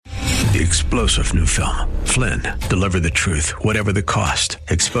the explosive new film, Flynn, Deliver the Truth, Whatever the Cost,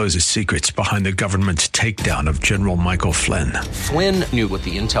 exposes secrets behind the government's takedown of General Michael Flynn. Flynn knew what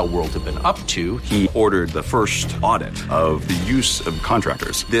the intel world had been up to. He ordered the first audit of the use of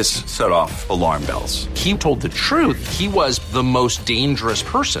contractors. This set off alarm bells. He told the truth. He was the most dangerous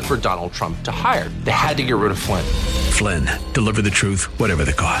person for Donald Trump to hire. They had to get rid of Flynn. Flynn, Deliver the Truth, Whatever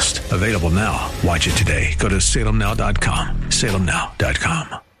the Cost. Available now. Watch it today. Go to salemnow.com.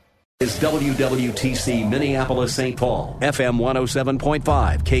 salemnow.com. Is WWTC Minneapolis-St. Paul, FM 107.5,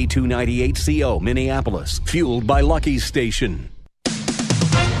 K298CO Minneapolis, fueled by Lucky's Station.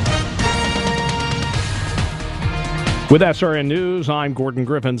 With SRN News, I'm Gordon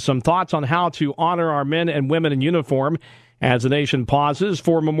Griffin. Some thoughts on how to honor our men and women in uniform as the nation pauses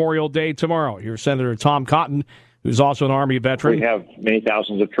for Memorial Day tomorrow. Here's Senator Tom Cotton, who's also an Army veteran. We have many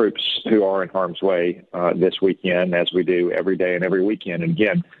thousands of troops who are in harm's way this weekend, as we do every day and every weekend. And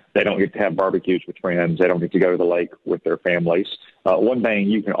again, they don't get to have barbecues with friends. They don't get to go to the lake with their families. One thing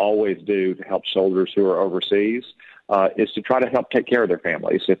you can always do to help soldiers who are overseas is to try to help take care of their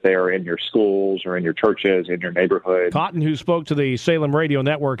families if they are in your schools or in your churches, in your neighborhood. Cotton, who spoke to the Salem Radio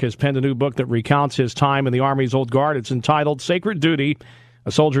Network, has penned a new book that recounts his time in the Army's Old Guard. It's entitled Sacred Duty,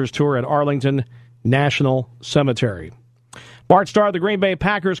 A Soldier's Tour at Arlington National Cemetery. Bart Starr, the Green Bay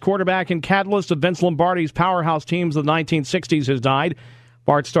Packers quarterback and catalyst of Vince Lombardi's powerhouse teams of the 1960s, has died.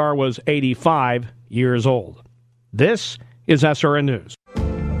 Bart Starr was 85 years old. This is SRN News.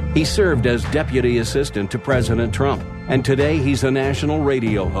 He served as deputy assistant to President Trump, and today he's a national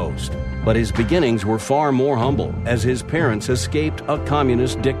radio host. But his beginnings were far more humble, as his parents escaped a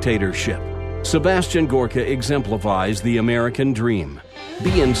communist dictatorship. Sebastian Gorka exemplifies the American dream.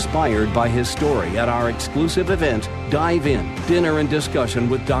 Be inspired by his story at our exclusive event, Dive In, Dinner and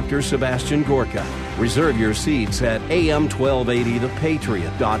Discussion with Dr. Sebastian Gorka. Reserve your seats at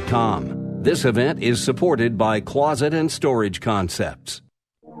am1280thepatriot.com. This event is supported by Closet and Storage Concepts.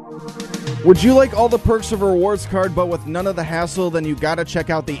 Would you like all the perks of a rewards card but with none of the hassle? Then you got to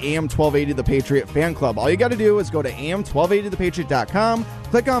check out the AM1280 The Patriot Fan Club. All you got to do is go to am1280thepatriot.com,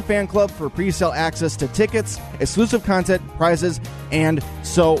 click on Fan Club for pre-sale access to tickets, exclusive content, prizes, and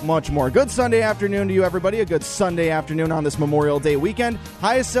so much more. Good Sunday afternoon to you, everybody. A good Sunday afternoon on this Memorial Day weekend.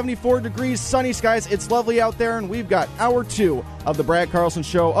 High is 74 degrees, sunny skies. It's lovely out there, and we've got hour 2 of the Brad Carlson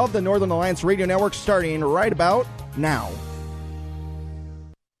Show of the Northern Alliance Radio Network starting right about now.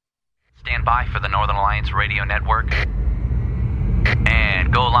 Stand by for the Northern Alliance Radio Network.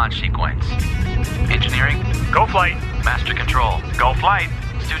 And go launch sequence. Engineering. Go flight. Master control. Go flight.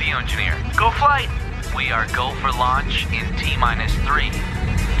 Studio engineer. Go flight. We are go for launch in T-minus 3, 2, 1.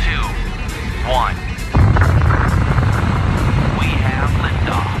 We have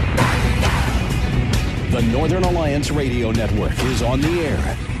liftoff. The Northern Alliance Radio Network is on the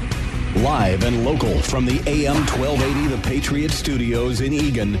air. Live and local from the AM 1280 The Patriot Studios in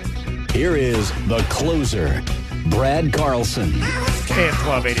Eagan. Here is the closer, Brad Carlson. AM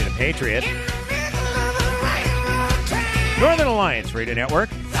 1280 The Patriot. Northern Alliance Radio Network.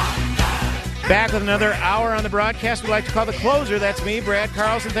 Back with another hour on the broadcast we like to call the closer. That's me, Brad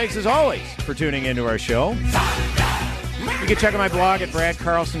Carlson. Thanks as always for tuning into our show. You can check out my blog at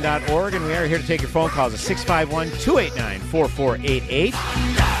bradcarlson.org, and we are here to take your phone calls at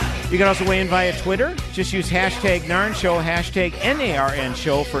 651-289-4488. You can also weigh in via Twitter. Just use hashtag NARN Show, hashtag NARN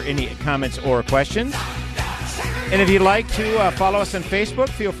Show for any comments or questions. And if you'd like to follow us on Facebook,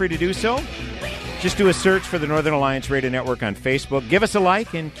 feel free to do so. Just do a search for the Northern Alliance Radio Network on Facebook. Give us a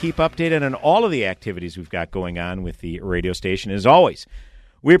like and keep updated on all of the activities we've got going on with the radio station. As always,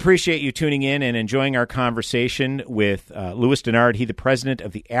 we appreciate you tuning in and enjoying our conversation with Louis Dennard. He's the president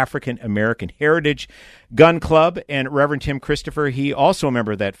of the African American Heritage Gun Club, and Reverend Tim Christopher. He also a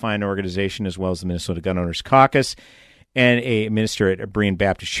member of that fine organization, as well as the Minnesota Gun Owners Caucus, and a minister at Berean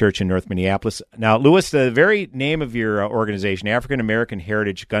Baptist Church in North Minneapolis. Now, Louis, the very name of your organization, African American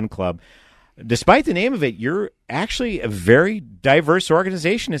Heritage Gun Club, despite the name of it, you're actually a very diverse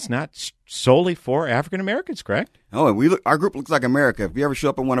organization. It's not solely for African Americans, correct? Oh, our group looks like America. If you ever show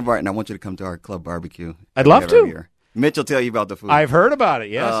up at one of our, and I want you to come to our club barbecue. I'd love to. Mitch will tell you about the food. I've heard about it.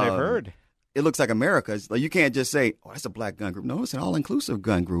 Yes, I've heard. It looks like America. It's like, you can't just say, oh, that's a black gun group. No, it's an all-inclusive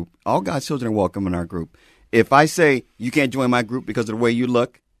gun group. All God's children are welcome in our group. If I say you can't join my group because of the way you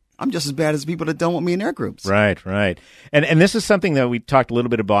look, I'm just as bad as people that don't want me in their groups. Right, right. And this is something that we talked a little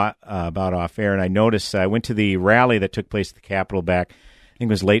bit about off air, and I noticed I went to the rally that took place at the Capitol back, I think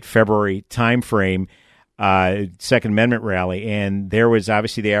it was late February time frame, Second Amendment rally, and there was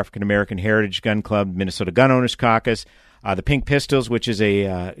obviously the African American Heritage Gun Club, Minnesota Gun Owners Caucus, the Pink Pistols, which is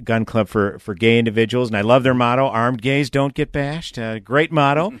a gun club for gay individuals, and I love their motto, armed gays don't get bashed. Great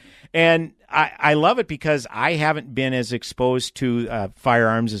motto. And I love it because I haven't been as exposed to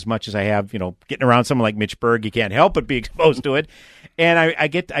firearms as much as I have, getting around someone like Mitch Berg. You can't help but be exposed to it. And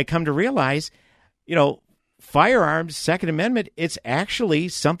I come to realize, firearms, Second Amendment, it's actually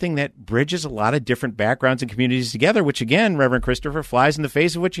something that bridges a lot of different backgrounds and communities together, which, again, Reverend Christopher, flies in the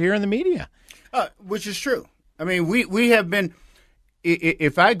face of what you hear in the media. Which is true. I mean, we have been,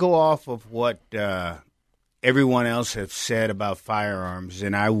 if I go off of what everyone else has said about firearms,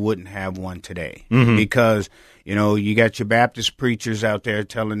 then I wouldn't have one today. Mm-hmm. Because, you got your Baptist preachers out there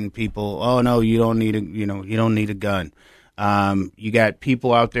telling people, oh, no, you don't need a gun. You got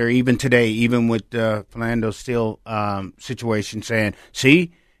people out there, even today, even with Philando Steel situation, saying,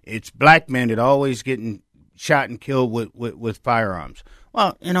 see, it's black men that always getting shot and killed with firearms.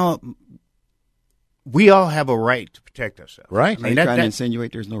 Well, we all have a right to protect ourselves. Right. Are you trying to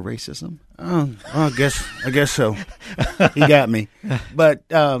insinuate there's no racism? Oh, I guess so. He got me. But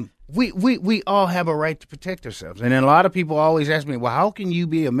we all have a right to protect ourselves. And then a lot of people always ask me, well, how can you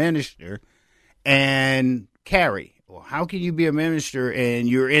be a minister and carry? Well, how can you be a minister and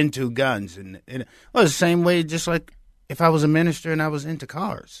you're into guns? And it's the same way, just like if I was a minister and I was into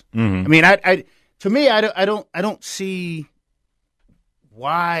cars. Mm-hmm. I mean, to me, I don't see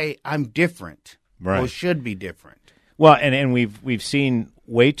why I'm different. Right. Or should be different. Well, and we've seen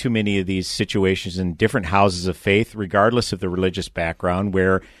way too many of these situations in different houses of faith, regardless of the religious background,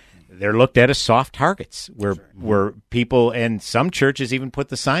 where they're looked at as soft targets, where people, and some churches even put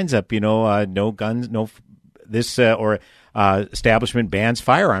the signs up, no guns, no this or establishment bans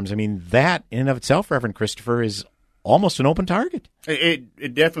firearms. I mean, that in and of itself, Reverend Christopher, is almost an open target.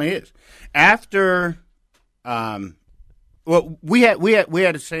 It definitely is. After. Well, we had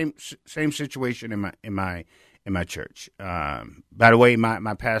the same situation in my church. By the way,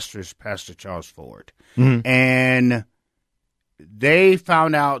 my pastor is Pastor Charles Ford, mm-hmm. and they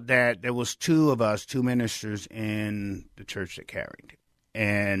found out that there was two ministers in the church that carried,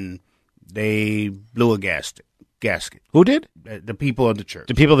 and they blew a gasket. Who did? The people of the church.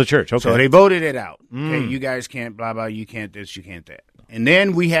 The people of the church. Okay, so they voted it out. Mm. Okay, you guys can't blah blah. You can't this. You can't that. And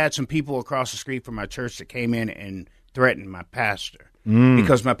then we had some people across the street from my church that came in and threatened my pastor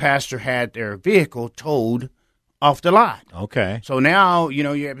because my pastor had their vehicle towed off the lot. Okay. So now,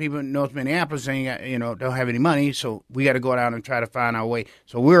 you have people in North Minneapolis saying, don't have any money, so we got to go out and try to find our way.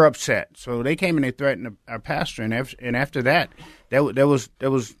 So we're upset. So they came and they threatened our pastor, and after that, there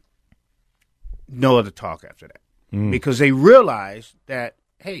was no other talk after that because they realized that,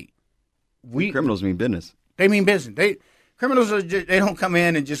 hey, criminals mean business. They mean business. Criminals they don't come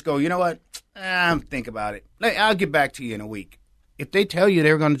in and just go, you know what? Think about it. I'll get back to you in a week. If they tell you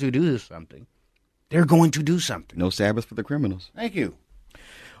they're going to do something, they're going to do something. No Sabbath for the criminals. Thank you.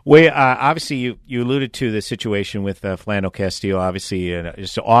 Well, obviously, you alluded to the situation with Philando Castile. Obviously,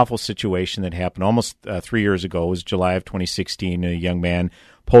 just an awful situation that happened almost 3 years ago. It was July of 2016. A young man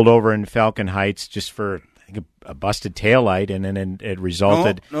pulled over in Falcon Heights just for a busted taillight, and then it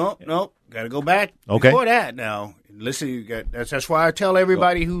resulted. No. Got to go back. Okay. Before that, now listen. That's why I tell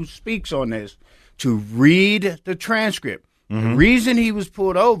everybody who speaks on this to read the transcript. Mm-hmm. The reason he was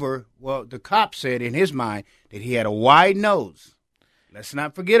pulled over, well, the cop said in his mind that he had a wide nose. Let's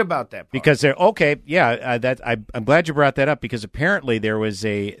not forget about that part. Because I'm glad you brought that up because apparently there was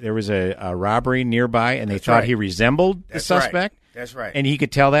a robbery nearby and they thought he resembled the suspect. Right. That's right. And he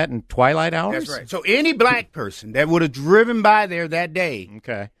could tell that in twilight hours? That's right. So any black person that would have driven by there that day,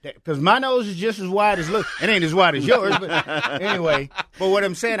 okay, because my nose is just as wide as look. It ain't as wide as yours, but anyway. But what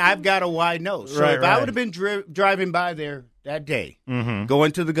I'm saying, I've got a wide nose. So if I would have been driving by there that day,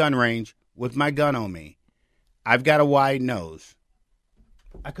 going to the gun range with my gun on me, I've got a wide nose.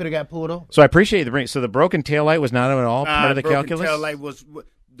 I could have got pulled over. So I appreciate the bring. So the broken taillight was not at all part of the calculus?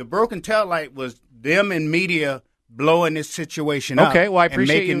 The broken taillight was them in media blowing this situation up. Okay, well, I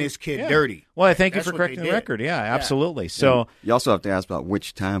appreciate and making this kid dirty. Well, I thank you for correcting the record. Yeah, absolutely. So you also have to ask about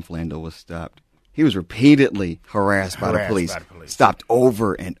which time Philando was stopped. He was repeatedly harassed by the police. Stopped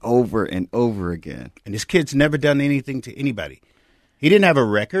over and over and over again. And this kid's never done anything to anybody. He didn't have a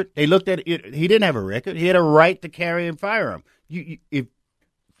record. They looked at it. He didn't have a record. He had a right to carry a firearm. If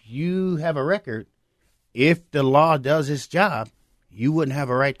you have a record, if the law does its job, you wouldn't have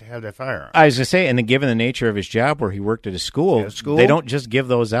a right to have that firearm. I was going to say, and then given the nature of his job where he worked at a school, they don't just give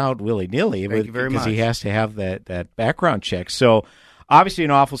those out willy-nilly. Thank you very much. Because he has to have that background check. So obviously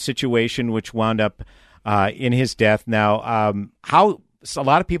an awful situation which wound up in his death. Now, a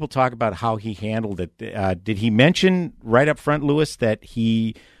lot of people talk about how he handled it. Did he mention right up front, Lewis, that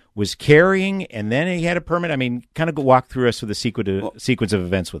he was carrying, and then he had a permit. I mean, kind of walk through us with the sequence of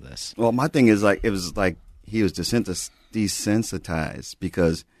events with this. Well, my thing is it was like he was desensitized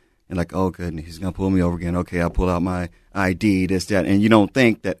because, and like, oh goodness, he's gonna pull me over again. Okay, I'll pull out my ID, this, that, and you don't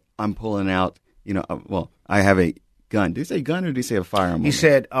think that I'm pulling out. I have a gun. Did he say gun or did he say a firearm? He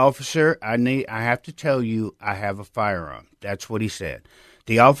said, "Officer, I have to tell you, I have a firearm." That's what he said.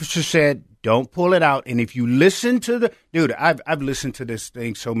 The officer said, "Don't pull it out." And if you listen to dude, I've listened to this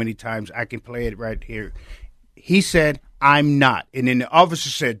thing so many times. I can play it right here. He said, "I'm not." And then the officer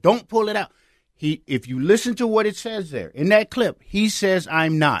said, "Don't pull it out." If you listen to what it says there in that clip, he says,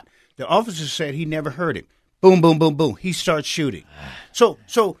 "I'm not." The officer said he never heard him. Boom, boom, boom, boom. He starts shooting. So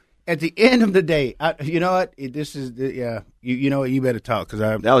at the end of the day, you know what? You know what? You better talk because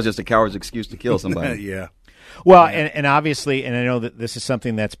that was just a coward's excuse to kill somebody. Yeah. Well, and obviously, and I know that this is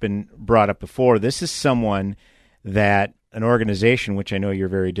something that's been brought up before. This is someone that an organization, which I know you're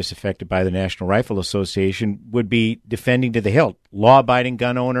very disaffected by, the National Rifle Association, would be defending to the hilt. Law-abiding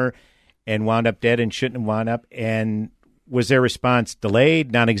gun owner, and wound up dead and shouldn't have wound up. And was their response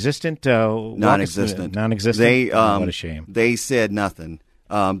delayed, non-existent? Non-existent. Non-existent. What a shame. They said nothing.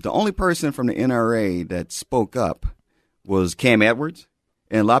 The only person from the NRA that spoke up was Cam Edwards.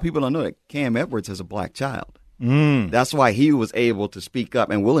 And a lot of people don't know that Cam Edwards has a black child. That's why he was able to speak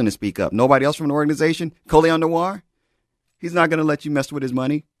up and willing to speak up. Nobody else from the organization, Coleon Noir, he's not going to let you mess with his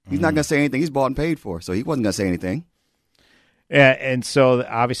money. He's not going to say anything. He's bought and paid for, so he wasn't going to say anything. And so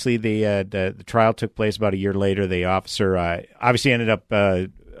obviously the trial took place about a year later. The officer obviously ended up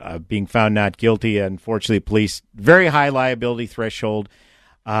being found not guilty. Unfortunately, police, very high liability threshold.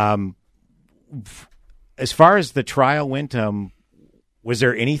 As far as the trial went, was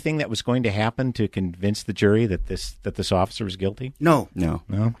there anything that was going to happen to convince the jury that this officer was guilty? No.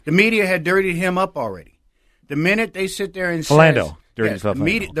 The media had dirtied him up already. The minute they sit there and Philando,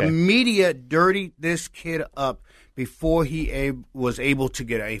 the media dirtied this kid up before he was able to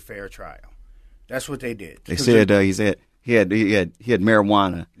get a fair trial. That's what they did. They said he had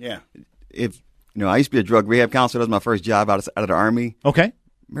marijuana. Yeah. I used to be a drug rehab counselor. That was my first job out of the Army. Okay.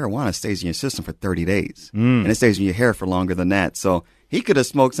 Marijuana stays in your system for 30 days, and it stays in your hair for longer than that. So he could have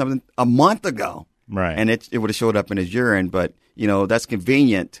smoked something a month ago, right? And it would have showed up in his urine. But that's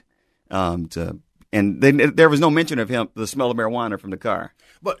convenient. And there was no mention of the smell of marijuana from the car.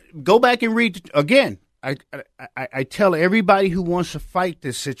 But go back and read again. I tell everybody who wants to fight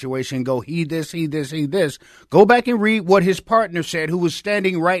this situation, go, he this. Go back and read what his partner said, who was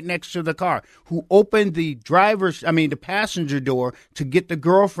standing right next to the car, who opened the passenger door to get the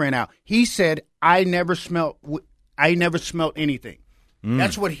girlfriend out. He said, I never smelled anything.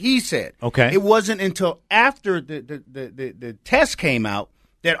 That's what he said. Okay. It wasn't until after the test came out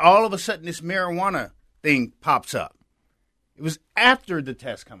that all of a sudden this marijuana thing pops up. It was after the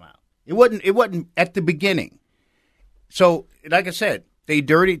test come out. It wasn't at the beginning. So, like I said, they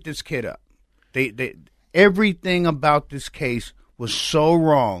dirtied this kid up. They everything about this case was so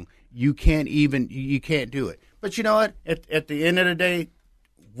wrong. You can't do it. But you know what? At the end of the day,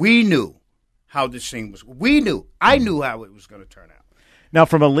 we knew how this thing was. I knew how it was going to turn out. Now,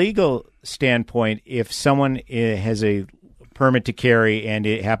 from a legal standpoint, if someone has a permit to carry and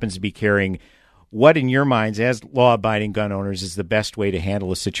it happens to be carrying, what in your minds, as law-abiding gun owners, is the best way to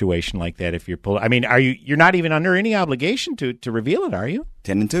handle a situation like that? If you're you're not even under any obligation to reveal it, are you?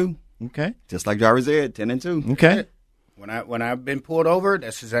 10-2. Okay. Just like driver said, 10-2. Okay. When I've been pulled over,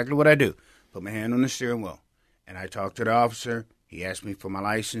 that's exactly what I do. Put my hand on the steering wheel, and I talk to the officer. He asked me for my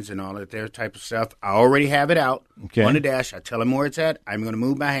license and all that there type of stuff. I already have it out on the dash. I tell him where it's at. I'm going to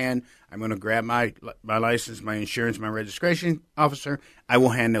move my hand. I'm going to grab my license, my insurance, my registration officer. I will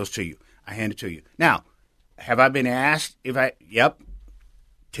hand those to you. I hand it to you. Now, have I been asked Yep,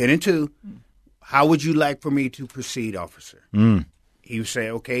 10-2. How would you like for me to proceed, officer? He would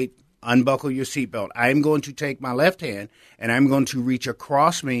say, okay, unbuckle your seatbelt. I'm going to take my left hand, and I'm going to reach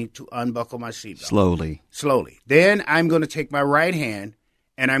across me to unbuckle my seatbelt. Slowly. Then I'm going to take my right hand,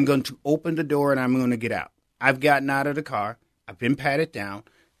 and I'm going to open the door, and I'm going to get out. I've gotten out of the car. I've been patted down.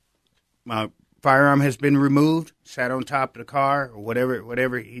 My firearm has been removed, sat on top of the car, or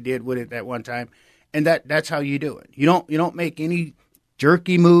whatever he did with it that one time, and that's how you do it. You don't make any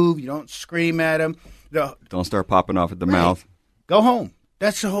jerky move. You don't scream at him. Don't start popping off at the mouth. Go home.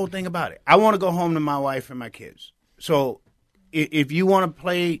 That's the whole thing about it. I want to go home to my wife and my kids. So if you want to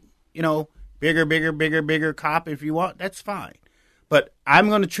play, bigger cop, if you want, that's fine. But I'm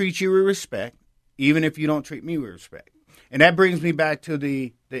going to treat you with respect, even if you don't treat me with respect. And that brings me back to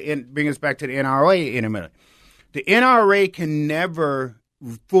the NRA in a minute. The NRA can never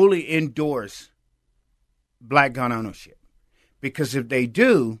fully endorse black gun ownership because if they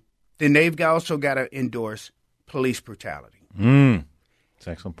do, then they've also got to endorse police brutality. That's an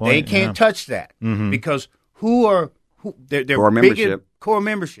excellent point. They can't touch that because they're core membership. Core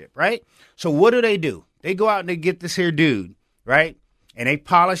membership, right? So what do? They go out and they get this here dude, right? And they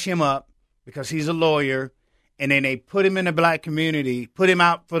polish him up because he's a lawyer, and then they put him in the black community, put him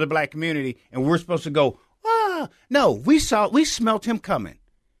out for the black community, and we're supposed to go, no, we smelt him coming.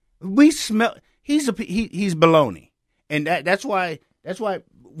 He's baloney. And that's why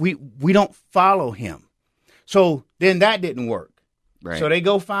we don't follow him. So then that didn't work. Right. So they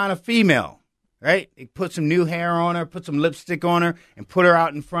go find a female, right? They put some new hair on her, put some lipstick on her, and put her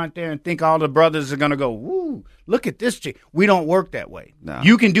out in front there and think all the brothers are going to go, woo, look at this chick. We don't work that way. No.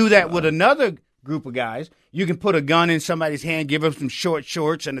 You can do that with another group of guys. You can put a gun in somebody's hand, give them some short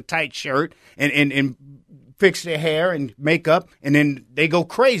shorts and a tight shirt, and fix their hair and makeup, and then they go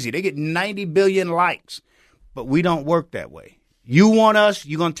crazy. They get 90 billion likes. But we don't work that way. You want us,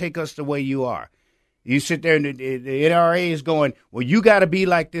 you're going to take us the way you are. You sit there and the NRA is going, well, you got to be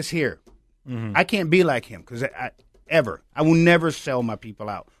like this here. I can't be like him because I will never sell my people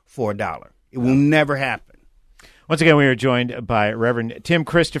out for $1. It will never happen. Once again, we are joined by Reverend Tim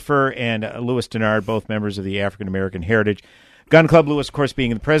Christopher and Louis Dennard, both members of the African American Heritage Gun Club. Louis, of course,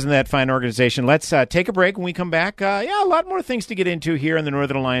 being the president of that fine organization. Let's take a break. When we come back, a lot more things to get into here on the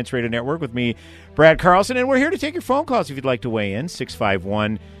Northern Alliance Radio Network with me, Brad Carlson, and we're here to take your phone calls if you'd like to weigh in,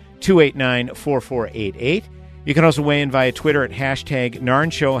 651-289-4488. You can also weigh in via Twitter at hashtag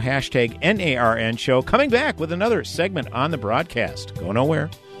NARN Show, hashtag NARN Show. Coming back with another segment on the broadcast. Go nowhere.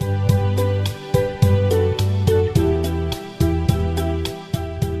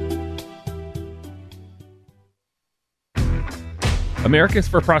 Americans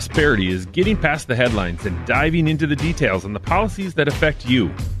for Prosperity is getting past the headlines and diving into the details on the policies that affect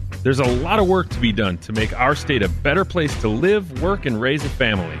you. There's a lot of work to be done to make our state a better place to live, work, and raise a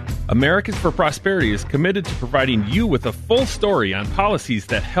family. Americans for Prosperity is committed to providing you with a full story on policies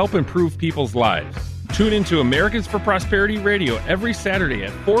that help improve people's lives. Tune into Americans for Prosperity Radio every Saturday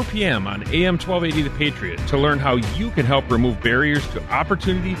at 4 p.m. on AM 1280 The Patriot to learn how you can help remove barriers to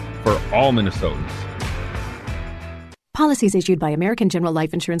opportunity for all Minnesotans. Policies issued by American General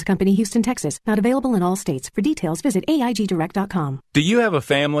Life Insurance Company, Houston, Texas. Not available in all states. For details, visit AIGdirect.com. Do you have a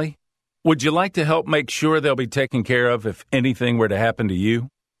family? Would you like to help make sure they'll be taken care of if anything were to happen to you?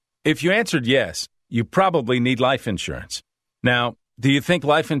 If you answered yes, you probably need life insurance. Now, do you think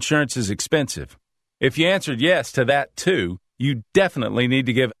life insurance is expensive? If you answered yes to that too, you definitely need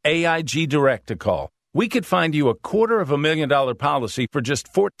to give AIG Direct a call. We could find you a $250,000 policy for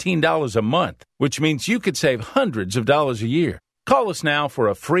just $14 a month, which means you could save hundreds of dollars a year. Call us now for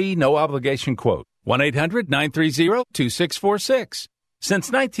a free, no-obligation quote. 1-800-930-2646. Since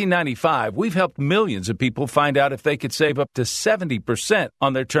 1995, we've helped millions of people find out if they could save up to 70%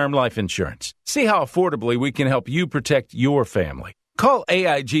 on their term life insurance. See how affordably we can help you protect your family. Call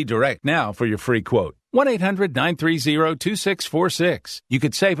AIG Direct now for your free quote. 1-800-930-2646. You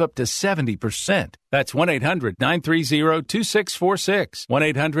could save up to 70%. That's 1-800-930-2646.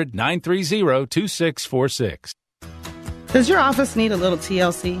 1-800-930-2646. Does your office need a little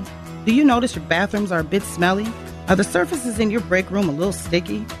TLC? Do you notice your bathrooms are a bit smelly? Are the surfaces in your break room a little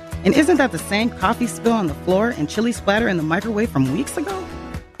sticky? And isn't that the same coffee spill on the floor and chili splatter in the microwave from weeks ago?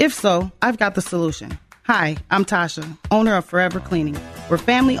 If so, I've got the solution. Hi, I'm Tasha, owner of Forever Cleaning. We're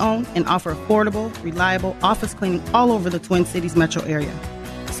family-owned and offer affordable, reliable office cleaning all over the Twin Cities metro area.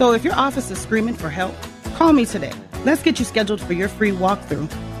 So if your office is screaming for help, call me today. Let's get you scheduled for your free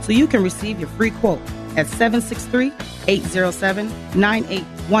walkthrough so you can receive your free quote at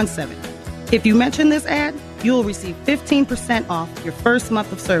 763-807-9817. If you mention this ad, you will receive 15% off your first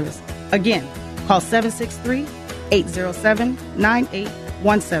month of service. Again, call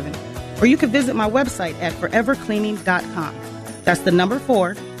 763-807-9817. Or you can visit my website at forevercleaning.com. That's the number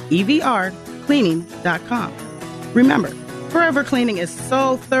 4, EVR, cleaning.com. Remember, Forever Cleaning is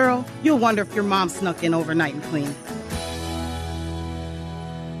so thorough, you'll wonder if your mom snuck in overnight and cleaned.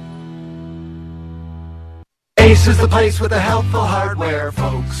 Ace is the place with the helpful hardware,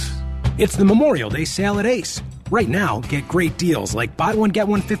 folks. It's the Memorial Day sale at Ace. Right now, get great deals like buy one, get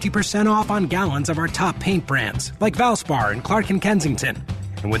one 50% off on gallons of our top paint brands, like Valspar and Clark & Kensington.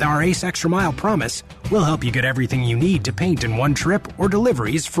 And with our Ace Extra Mile promise, we'll help you get everything you need to paint in one trip or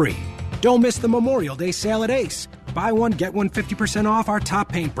delivery is free. Don't miss the Memorial Day sale at Ace. Buy one, get one 50% off our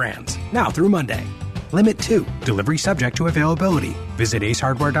top paint brands. Now through Monday. Limit 2. Delivery subject to availability. Visit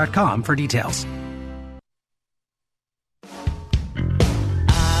acehardware.com for details.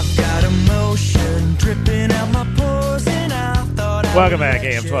 I've got emotion dripping out my pores and I thought Welcome back,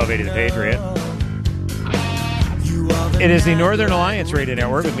 AM 1280 The Patriot. It is the Northern Alliance Radio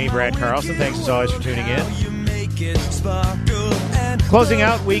Network with me, Brad Carlson. Thanks as always for tuning in. Closing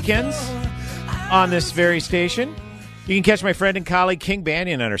out weekends on this very station. You can catch my friend and colleague King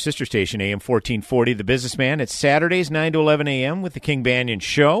Banyan on our sister station, AM 1440, The Businessman. It's Saturdays, 9 to 11 a.m. with the King Banyan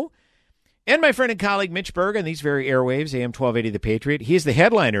Show. And my friend and colleague Mitch Berg on these very airwaves, AM 1280 The Patriot. He is the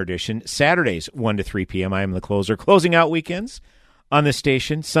headliner edition, Saturdays, 1 to 3 p.m. I am the closer. Closing out weekends on this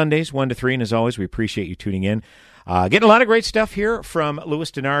station, Sundays, 1 to 3. And as always, we appreciate you tuning in. Getting a lot of great stuff here from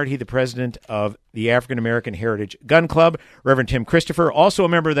Louis Dennard. He's the president of the African American Heritage Gun Club. Reverend Tim Christopher, also a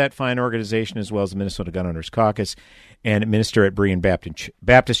member of that fine organization, as well as the Minnesota Gun Owners Caucus, and minister at Berean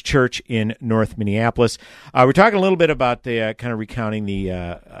Baptist Church in North Minneapolis. We're talking a little bit about the kind of recounting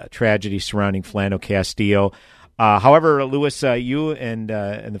the tragedy surrounding Philando Castile. However, Louis, you and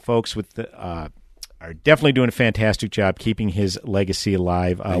the folks with are definitely doing a fantastic job keeping his legacy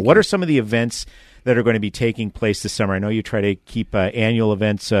alive. What are some of the events that are going to be taking place this summer? I know you try to keep annual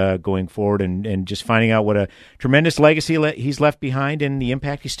events going forward and just finding out what a tremendous legacy he's left behind and the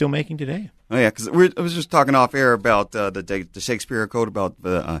impact he's still making today. Oh, yeah, because I was just talking off air about the Shakespeare quote about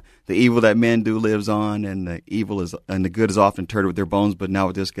the evil that men do lives on, and the evil is and the good is often interred with their bones, but not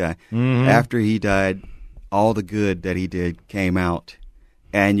with this guy. Mm-hmm. After he died, all the good that he did came out,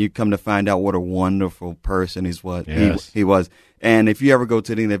 and you come to find out what a wonderful person he was. And if you ever go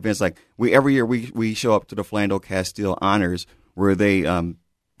to any events, like every year we show up to the Philando Castile Honors, where they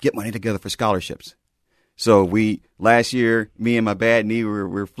get money together for scholarships. So last year, me and my bad knee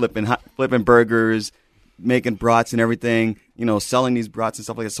were flipping burgers, making brats and everything, selling these brats and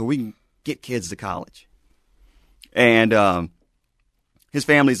stuff like that, so we can get kids to college. And his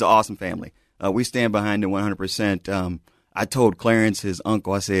family's an awesome family. We stand behind him 100%. I told Clarence, his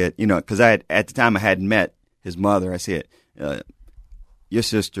uncle, I said, because at the time I hadn't met his mother, I said, your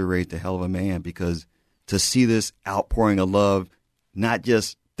sister raised a hell of a man, because to see this outpouring of love, not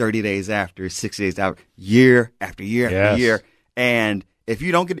just 30 days after, 60 days after, year after year after year. And if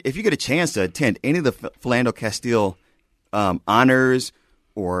you get a chance to attend any of the Philando Castile honors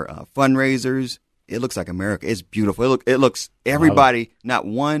or fundraisers, it looks like America. It's beautiful. It looks everybody, not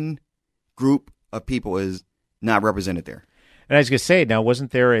one group of people is not represented there. And I was going to say, now,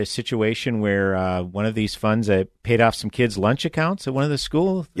 wasn't there a situation where one of these funds paid off some kids' lunch accounts at one of the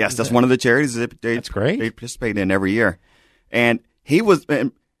schools? Yes, that's one of the charities that's great. They participate in every year. And he was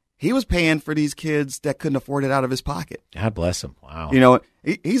paying for these kids that couldn't afford it out of his pocket. God bless him. Wow.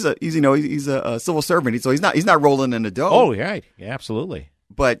 He's a civil servant, so he's not rolling in the dough. Oh, yeah, absolutely.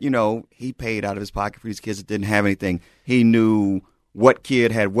 But he paid out of his pocket for these kids that didn't have anything. He knew what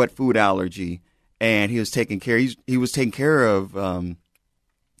kid had what food allergy. And he was taking care. He was taking care of.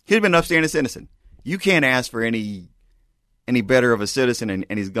 He'd been an upstanding citizen. You can't ask for any better of a citizen, and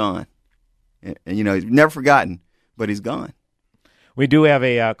he's gone. And he's never forgotten, but he's gone. We do have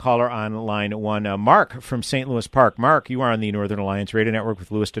a caller on line one, Mark from St. Louis Park. Mark, you are on the Northern Alliance Radio Network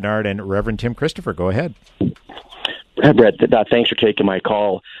with Louis Dennard and Reverend Tim Christopher. Go ahead. Hey, Brett. Thanks for taking my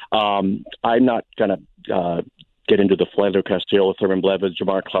call. I'm not going to get into the Philando Castile, Thurman Blevins,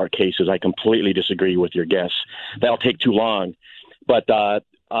 Jamar Clark cases. I completely disagree with your guess. That'll take too long. But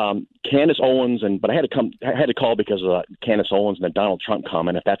Candace Owens, but I had to call because of Candace Owens and the Donald Trump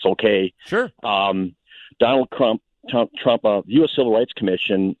comment, if that's okay. Sure. Donald Trump, U.S. Civil Rights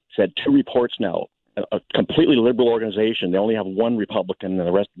Commission said 2 reports now. A completely liberal organization. They only have 1 Republican, and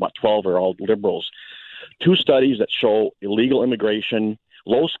the rest, about 12, are all liberals. 2 studies that show illegal immigration.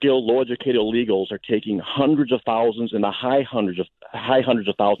 Low-skilled, low-educated illegals are taking hundreds of thousands and the high hundreds of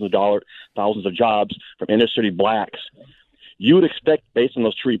thousands of jobs from inner-city blacks. You would expect, based on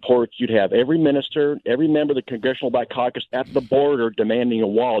those 2 reports, you'd have every minister, every member of the Congressional Black Caucus at the border demanding a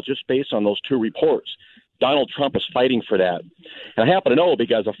wall just based on those 2 reports. Donald Trump is fighting for that. And I happen to know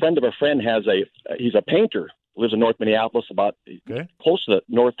because a friend of a friend he's a painter, lives in North Minneapolis, close to the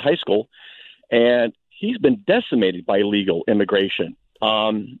North High School, and he's been decimated by illegal immigration.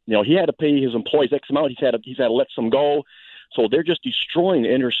 He had to pay his employees X amount. He's had to let some go. So they're just destroying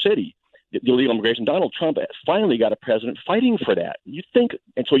the inner city, the illegal immigration. Donald Trump finally got a president fighting for that. You think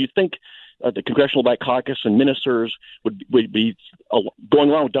the Congressional Black Caucus and ministers would be going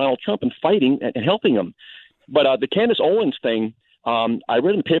around with Donald Trump and fighting and helping him. But the Candace Owens thing, I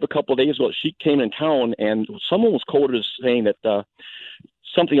read in the paper a couple of days ago that she came in town and someone was quoted as saying that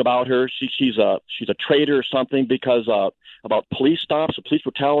something about her. She's a traitor or something because about police stops or police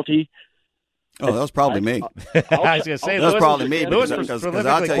brutality. Oh, that was probably me. I was going to say that was probably me because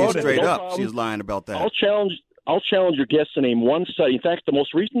I'll tell you straight up, she was lying about that. I'll challenge your guests to name one study. In fact, the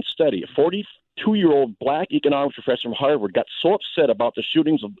most recent study, a 42-year-old black economics professor from Harvard got so upset about the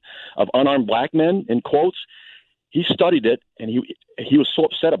shootings of unarmed black men, in quotes, He studied it, and he was so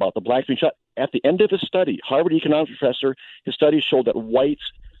upset about the blacks being shot. At the end of his study, Harvard economics professor, his studies showed that whites,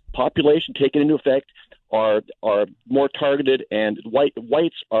 population taken into effect, are more targeted, and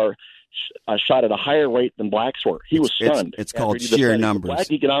whites are shot at a higher rate than blacks were. He was stunned. It's called sheer numbers. Black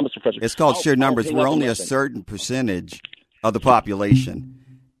economics professor. It's called sheer numbers. We're only a certain percentage of the population.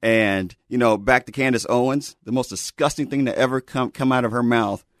 And, back to Candace Owens, the most disgusting thing to ever come out of her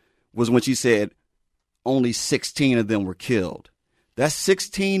mouth was when she said only 16 of them were killed. That's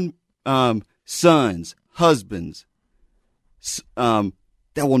 16 sons, husbands that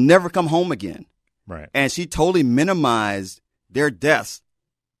will never come home again. Right. And she totally minimized their deaths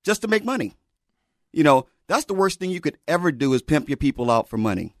just to make money. That's the worst thing you could ever do is pimp your people out for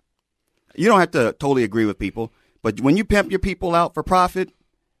money. You don't have to totally agree with people, but when you pimp your people out for profit,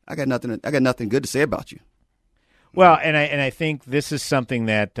 I got nothing good to say about you. Well, and I think this is something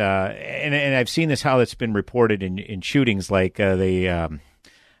that, and I've seen this how it's been reported in shootings, like I think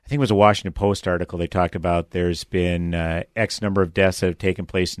it was a Washington Post article. They talked about there's been X number of deaths that have taken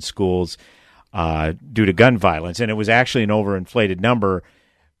place in schools due to gun violence, and it was actually an overinflated number.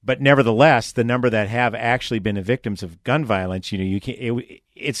 But nevertheless, the number that have actually been the victims of gun violence,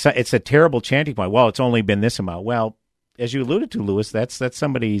 it's a terrible chanting point. Well, it's only been this amount. Well, as you alluded to, Lewis, that's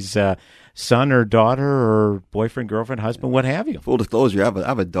somebody's son or daughter or boyfriend, girlfriend, husband, what have you. Full disclosure, I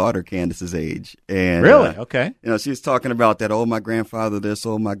have a daughter Candace's age. And, really? Okay. She was talking about that, my grandfather this,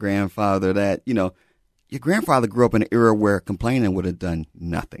 my grandfather that. Your grandfather grew up in an era where complaining would have done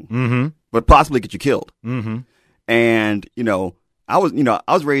nothing, but possibly get you killed. Mm-hmm. And, I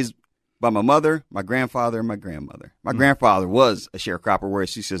was raised by my mother, my grandfather, and my grandmother. My grandfather was a sharecropper, where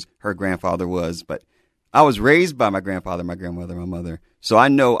she says her grandfather was, but I was raised by my grandfather, my grandmother, my mother. So I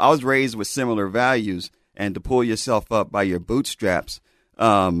know I was raised with similar values, and to pull yourself up by your bootstraps.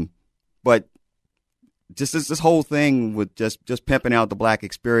 But just this whole thing with just pimping out the black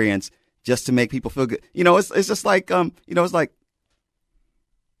experience just to make people feel good. It's just like it's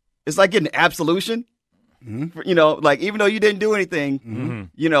like getting absolution. Mm-hmm. Like even though you didn't do anything,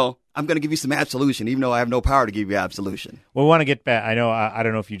 I'm going to give you some absolution, even though I have no power to give you absolution. Well, we want to get back. I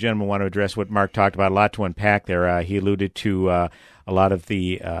don't know if you gentlemen want to address what Mark talked about. A lot to unpack there. He alluded to a lot of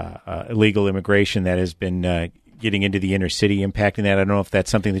the illegal immigration that has been getting into the inner city, impacting that. I don't know if that's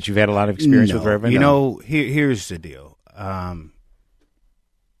something that you've had a lot of experience with, Reverend. Here's the deal.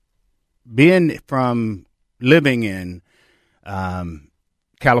 Being from living in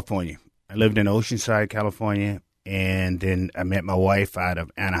California, I lived in Oceanside, California, and then I met my wife out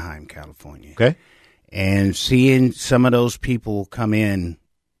of Anaheim, California. Okay. And seeing some of those people come in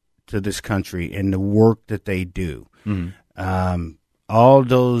to this country and the work that they do, all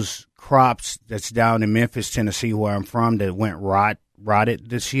those crops that's down in Memphis, Tennessee, where I'm from, that went rotted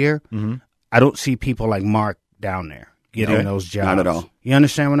this year, I don't see people like Mark down there getting those jobs. Not at all. You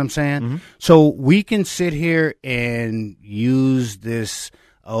understand what I'm saying? Mm-hmm. So we can sit here and use this,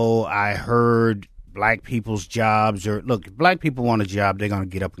 I heard black people's jobs, or look, if black people want a job, they're going to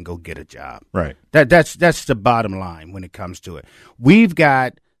get up and go get a job. Right. That's the bottom line when it comes to it. We've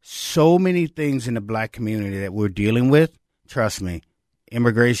got so many things in the black community that we're dealing with. Trust me,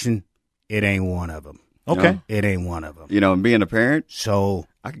 immigration, it ain't one of them. Okay. It ain't one of them. And being a parent, so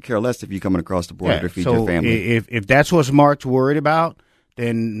I could care less if you're coming across the border to feed your family. If that's what Mark's worried about,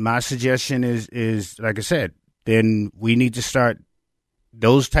 then my suggestion is like I said, then we need to start.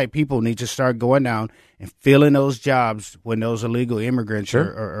 Those type people need to start going down and filling those jobs when those illegal immigrants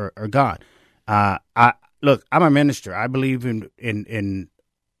are gone. Look, I'm a minister. I believe in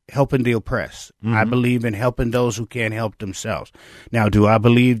helping the oppressed. I believe in helping those who can't help themselves. Now, do I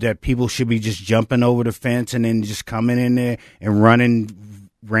believe that people should be just jumping over the fence and then just coming in there and running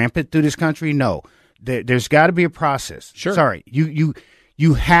rampant through this country? No. There's got to be a process. Sure. Sorry. You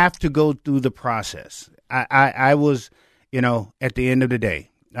have to go through the process. I was... at the end of the day,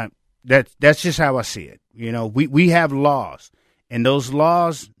 that's just how I see it. We have laws, and those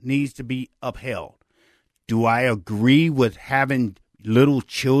laws needs to be upheld. Do I agree with having little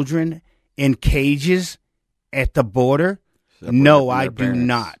children in cages at the border? No, I do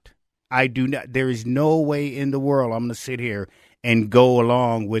not. I do not. There is no way in the world I'm going to sit here and go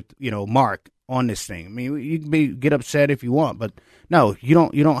along with Mark on this thing. I mean, you can get upset if you want, but no, you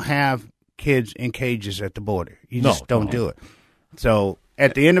don't have kids in cages at the border. You just don't do it. So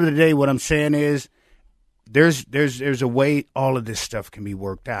at the end of the day, what I'm saying is there's a way all of this stuff can be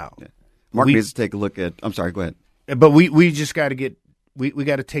worked out. Yeah. Mark needs to take a look at. I'm sorry. Go ahead. But we just got to get we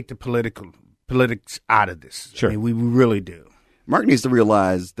got to take the politics out of this. Sure, I mean, we really do. Mark needs to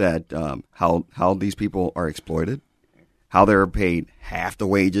realize that how these people are exploited, how they're paid half the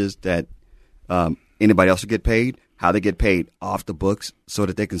wages that anybody else will get paid. How they get paid off the books so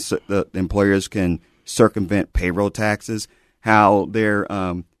that the employers can circumvent payroll taxes. How they're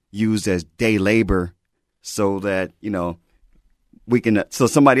used as day labor so that, so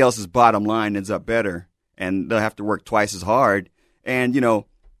somebody else's bottom line ends up better and they'll have to work twice as hard. And,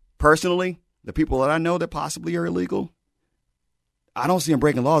 personally, the people that I know that possibly are illegal, I don't see them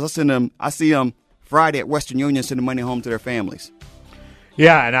breaking laws. I see them Friday at Western Union sending money home to their families.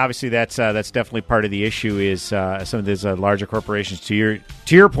 Yeah, and obviously that's definitely part of the issue is some of these larger corporations. To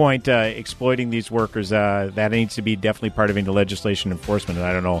your point, exploiting these workers, that needs to be definitely part of any legislation enforcement, and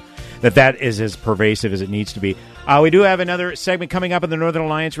I don't know that is as pervasive as it needs to be. We do have another segment coming up on the Northern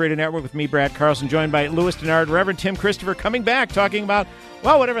Alliance Radio Network with me, Brad Carlson, joined by Louis Dennard, Reverend Tim Christopher, coming back talking about,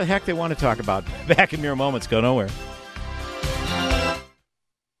 well, whatever the heck they want to talk about. Back in mere moments. Go nowhere.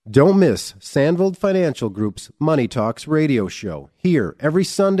 Don't miss Sandvold Financial Group's Money Talks radio show, here every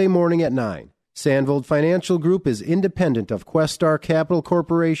Sunday morning at 9. Sandvold Financial Group is independent of Questar Capital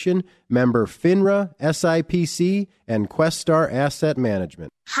Corporation, member FINRA, SIPC, and Questar Asset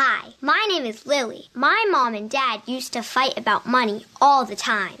Management. Hi, my name is Lily. My mom and dad used to fight about money all the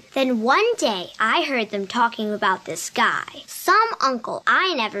time. Then one day, I heard them talking about this guy, some uncle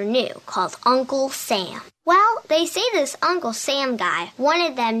I never knew, called Uncle Sam. Well, they say this Uncle Sam guy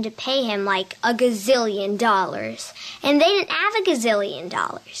wanted them to pay him like $1 gazillion, and they didn't have $1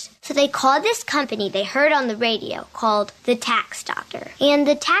 gazillion. So they called this company they heard on the radio called the Tax Doctor. And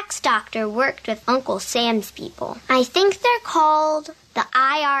the Tax Doctor worked with Uncle Sam's people. I think they're called the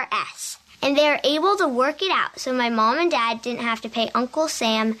IRS. And they were able to work it out so my mom and dad didn't have to pay Uncle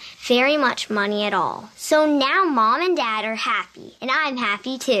Sam very much money at all. So now mom and dad are happy, and I'm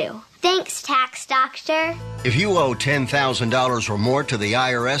happy too. Thanks, Tax Doctor. If you owe $10,000 or more to the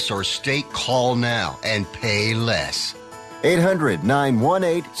IRS or state, call now and pay less.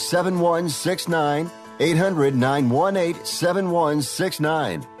 800-918-7169.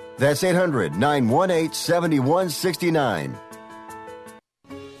 800-918-7169. That's 800-918-7169.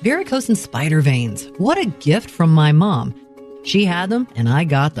 Varicose and spider veins. What a gift from my mom. She had them, and I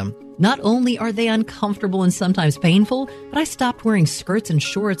got them. Not only are they uncomfortable and sometimes painful, but I stopped wearing skirts and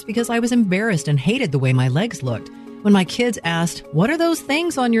shorts because I was embarrassed and hated the way my legs looked. When my kids asked, "What are those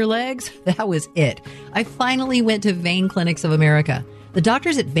things on your legs?" that was it. I finally went to Vein Clinics of America. The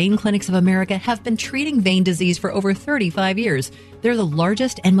doctors at Vein Clinics of America have been treating vein disease for over 35 years. They're the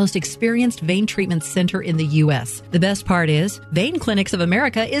largest and most experienced vein treatment center in the U.S. The best part is, Vein Clinics of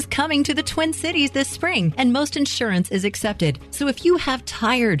America is coming to the Twin Cities this spring, and most insurance is accepted. So if you have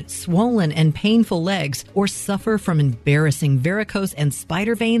tired, swollen, and painful legs, or suffer from embarrassing varicose and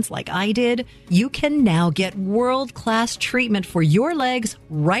spider veins like I did, you can now get world-class treatment for your legs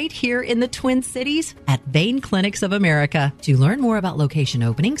right here in the Twin Cities at Vein Clinics of America. To learn more about location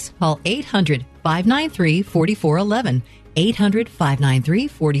openings, call 800-593-4411.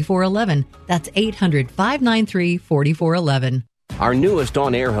 800-593-4411. That's 800-593-4411. Our newest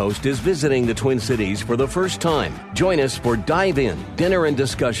on-air host is visiting the Twin Cities for the first time. Join us for Dive In, Dinner and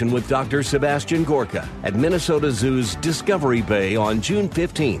Discussion with Dr. Sebastian Gorka at Minnesota Zoo's Discovery Bay on June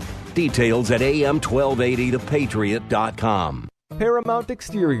 15th. Details at am1280thepatriot.com. Paramount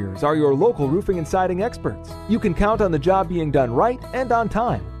Exteriors are your local roofing and siding experts. You can count on the job being done right and on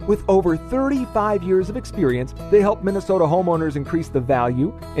time. With over 35 years of experience, they help Minnesota homeowners increase the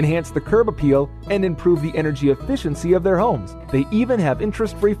value, enhance the curb appeal, and improve the energy efficiency of their homes. They even have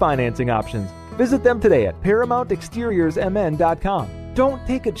interest-free financing options. Visit them today at ParamountExteriorsMN.com. Don't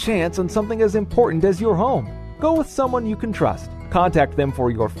take a chance on something as important as your home. Go with someone you can trust. Contact them for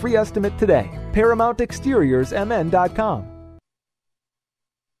your free estimate today. ParamountExteriorsMN.com.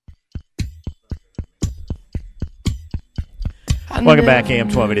 Welcome back, AM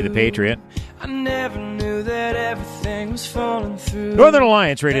 1280 The Patriot. I never knew that everything was falling through. Northern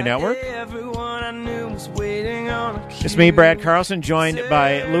Alliance Radio Network. It's me, Brad Carlson, joined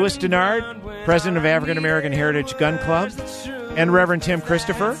by Louis Dennard, president of African American Heritage Gun Club, and Reverend Tim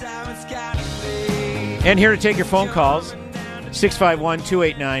Christopher. And here to take your phone calls,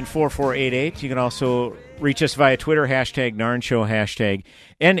 651-289-4488. You can also reach us via Twitter, hashtag NARN Show, hashtag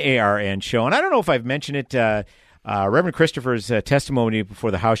NARN Show. And I don't know if I've mentioned it, Reverend Christopher's testimony before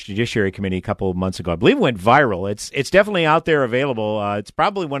the House Judiciary Committee a couple of months ago, I believe it went viral. It's definitely out there available. It's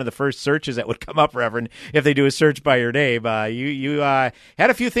probably one of the first searches that would come up, Reverend, if they do a search by your name. You had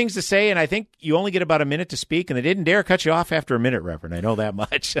a few things to say, and I think you only get about a minute to speak, and they didn't dare cut you off after a minute, Reverend. I know that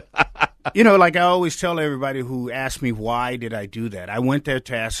much. Like I always tell everybody who asks me why did I do that, I went there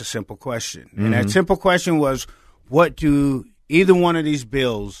to ask a simple question. Mm-hmm. And that simple question was, what do either one of these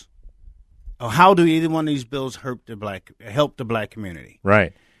bills, or how do either one of these bills help the black community?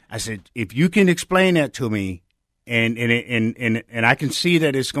 Right. I said, if you can explain that to me, and I can see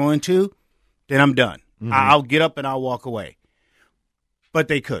that it's going to, then I'm done. Mm-hmm. I'll get up and I'll walk away. But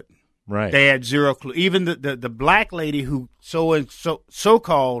they couldn't. Right. They had zero clue. Even the black lady who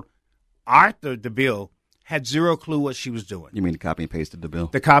so-called authored the bill had zero clue what she was doing. You mean copy and pasted the bill?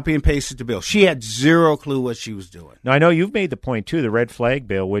 The copy and pasted the bill. She had zero clue what she was doing. Now, I know you've made the point, too, the red flag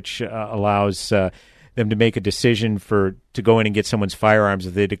bill, which allows them to make a decision to go in and get someone's firearms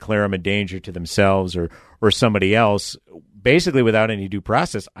if they declare them a danger to themselves or somebody else, basically without any due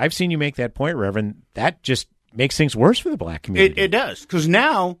process. I've seen you make that point, Reverend. That just makes things worse for the black community. It does, because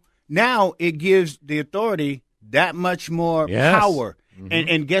now it gives the authority that much more power. Mm-hmm.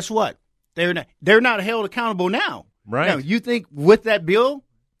 And guess what? They're not held accountable now. Right. Now, you think with that bill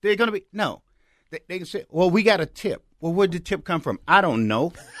they're going to be no? They can say, "Well, we got a tip." Well, where'd the tip come from? I don't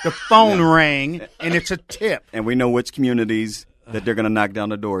know. The phone rang, and it's a tip. And we know which communities that they're going to knock down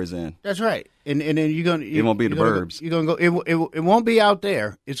the doors in. That's right. And then you're going to. It won't be the burbs. You're going to go. It won't be out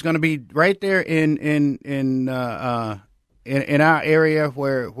there. It's going to be right there in our area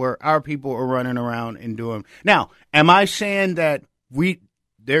where our people are running around and doing. Now, am I saying that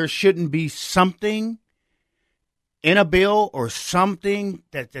there shouldn't be something in a bill or something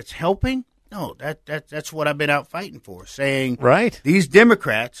that's helping? No, that's what I've been out fighting for, saying these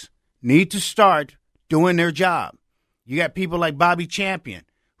Democrats need to start doing their job. You got people like Bobby Champion,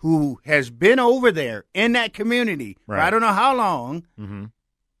 who has been over there in that community for I don't know how long, mm-hmm.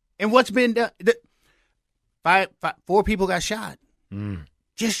 and what's been done. Four people got shot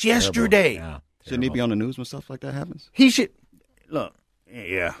just yesterday. Yeah. Shouldn't he be on the news when stuff like that happens? He should. Look,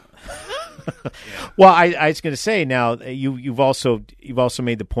 yeah. Well, I was going to say now you've also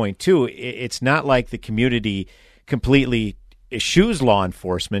made the point too. It's not like the community completely eschews law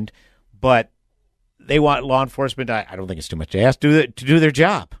enforcement, but they want law enforcement. I don't think it's too much to ask to do their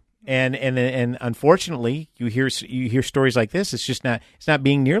job. And unfortunately, you hear stories like this. It's not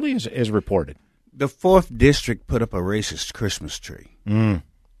being nearly as reported. The 4th District put up a racist Christmas tree.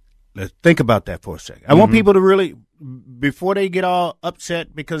 Let's think about that for a second. I want people to really, before they get all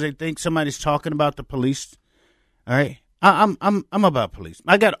upset because they think somebody's talking about the police. All right, I'm about police.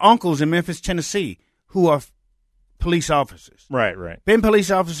 I got uncles in Memphis, Tennessee, who are police officers. Right. Been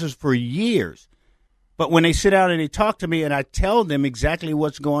police officers for years. But when they sit down and they talk to me and I tell them exactly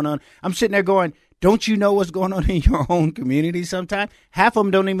what's going on, I'm sitting there going, don't you know what's going on in your own community sometimes? Half of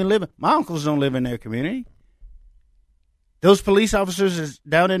them don't even live. My uncles don't live in their community. Those police officers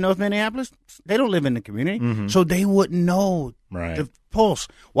down in North Minneapolis, they don't live in the community, so they wouldn't know the pulse.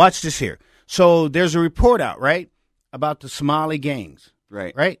 Watch this here. So there's a report out, right, about the Somali gangs.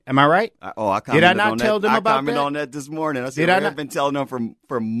 Right? Am I right? I commented Did I not tell them about that? I commented on that this morning. I said, I've been telling them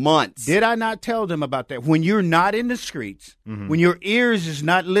for months. Did I not tell them about that? When you're not in the streets, when your ears is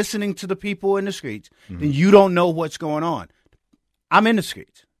not listening to the people in the streets, then you don't know what's going on. I'm in the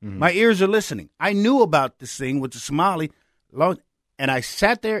streets. My ears are listening. I knew about this thing with the Somali, and I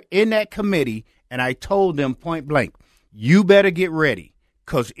sat there in that committee, and I told them point blank, you better get ready,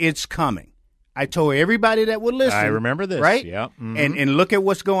 because it's coming. I told everybody that would listen. I remember this. Right? Yeah. And look at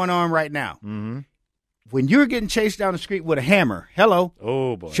what's going on right now. When you're getting chased down the street with a hammer, hello.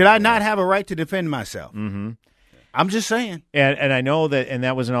 Oh, boy. Should I not have a right to defend myself? I'm just saying. And I know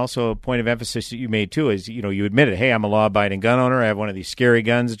that was also a point of emphasis that you made, too, is, you admitted, hey, I'm a law-abiding gun owner. I have one of these scary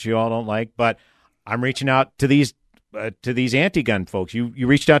guns that you all don't like, but I'm reaching out to these anti-gun folks. You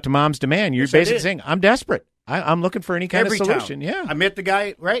reached out to Mom's Demand. You're basically saying, I'm desperate. I'm looking for any kind of solution. Yeah, I met the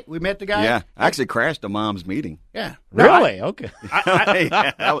guy. Right, we met the guy. Yeah, I actually crashed a mom's meeting. Yeah, really? Okay.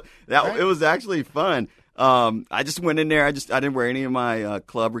 It was actually fun. I just went in there. I didn't wear any of my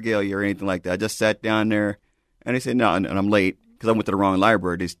club regalia or anything like that. I just sat down there, and they said no, and I'm late because I went to the wrong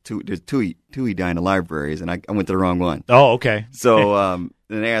library. There's two Edina libraries, and I went to the wrong one. Oh, okay. So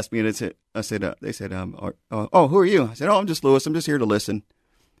then they asked me, and they said, oh, who are you? I said, oh, I'm just Lewis. I'm just here to listen.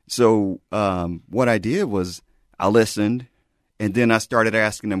 So what I did was I listened, and then I started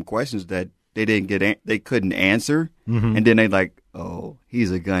asking them questions that they couldn't answer, and then they like, oh,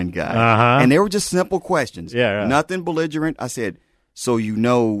 he's a gun guy, and they were just simple questions, nothing belligerent. I said, so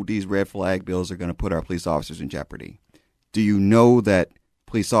these red flag bills are going to put our police officers in jeopardy. Do you know that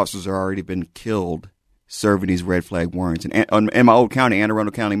police officers have already been killed serving these red flag warrants in my old county, Anne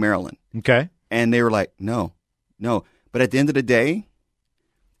Arundel County, Maryland? Okay, and they were like, no, but at the end of the day.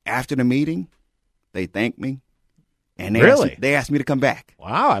 After the meeting, they thanked me, and they asked me to come back.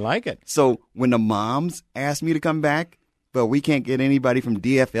 Wow, I like it. So when the moms asked me to come back, but we can't get anybody from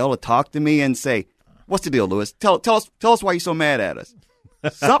DFL to talk to me and say, "What's the deal, Lewis? Tell us why you're so mad at us.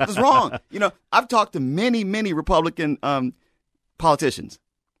 Something's wrong." I've talked to many Republican politicians,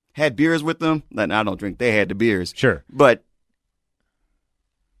 had beers with them. Like, I don't drink. They had the beers. Sure. But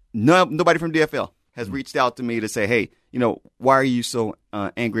nobody from DFL has reached out to me to say, hey, why are you so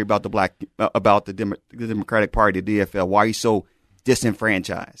angry about the Democratic Party, DFL? Why are you so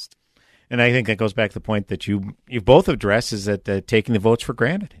disenfranchised? And I think that goes back to the point that you both addressed, is that taking the votes for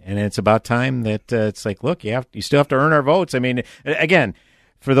granted. And it's about time that it's like, look, you still have to earn our votes. I mean, again,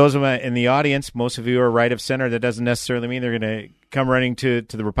 for those of in the audience, most of you are right of center. That doesn't necessarily mean they're going to come running to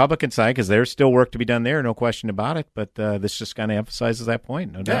the Republican side, because there's still work to be done there, no question about it. But this just kind of emphasizes that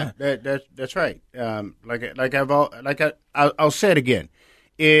point, no doubt. Yeah, that's right. I'll say it again.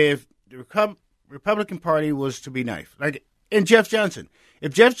 If the Republican Party was to be nice, and Jeff Johnson,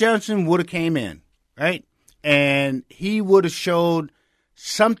 if Jeff Johnson would have came in, right, and he would have showed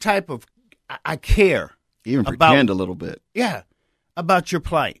some type of I care, even pretend a little bit, about your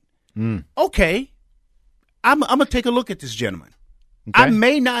plight. Okay, I'm gonna take a look at this gentleman. Okay. I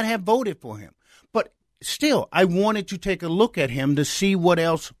may not have voted for him, but still, I wanted to take a look at him to see what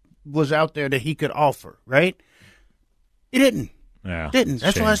else was out there that he could offer. Right? He didn't. Yeah, didn't.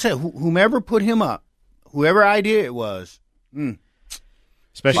 That's why I said whomever put him up, whoever idea it was,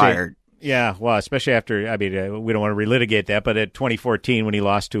 especially fired. Yeah, well, especially after, I mean, we don't want to relitigate that, but at 2014 when he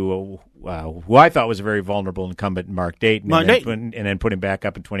lost to who I thought was a very vulnerable incumbent, Mark Dayton, and then put him back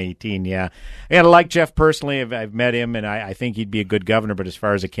up in 2018, yeah. I like Jeff personally. I've met him, and I think he'd be a good governor, but as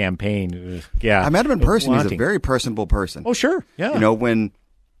far as a campaign, I met him in person. He's a very personable person. Oh, sure, yeah.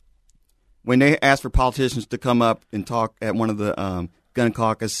 When they asked for politicians to come up and talk at one of the Gun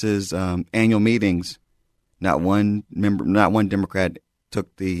Caucus's annual meetings, not one Democrat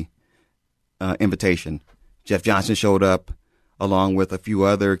took the invitation. Jeff Johnson showed up along with a few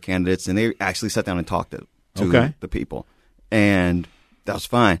other candidates, and they actually sat down and talked to the people, and that was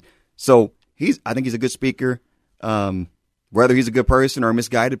fine. So I think he's a good speaker. Whether he's a good person or a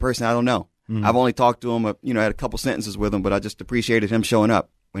misguided person, I don't know. Mm-hmm. I've only talked to him, had a couple sentences with him, but I just appreciated him showing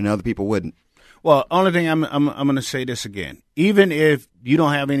up when other people wouldn't. Well, only thing I'm going to say this again. Even if you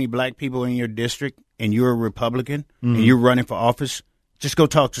don't have any black people in your district and you're a Republican and you're running for office, just go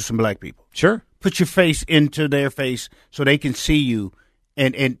talk to some black people. Sure. Put your face into their face so they can see you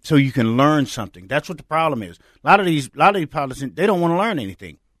and so you can learn something. That's what the problem is. A lot of these politicians, they don't want to learn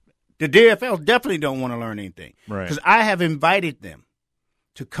anything. The DFL definitely don't want to learn anything. Right. Because I have invited them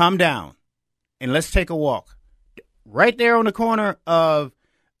to come down and let's take a walk. Right there on the corner of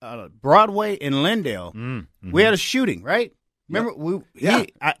Broadway and Lindale, we had a shooting, right? Remember,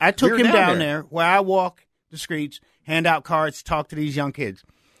 I took him down there where I walk the streets, hand out cards, talk to these young kids.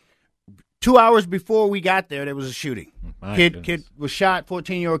 2 hours before we got there was a shooting. Kid was shot,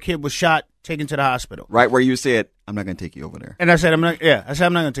 14-year-old kid was shot, taken to the hospital. Right where you said, I'm not going to take you over there. And I said, I'm not going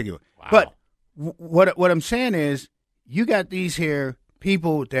to take you over. Wow. But what I'm saying is, you got these here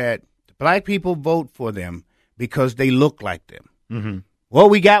people that black people vote for them because they look like them. Mm-hmm. Well,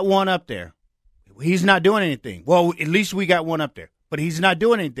 we got one up there. He's not doing anything. Well, at least we got one up there. But he's not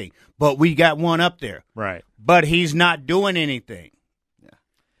doing anything. But we got one up there. Right. But he's not doing anything. Yeah.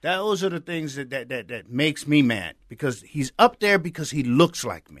 Those are the things that makes me mad. Because he's up there because he looks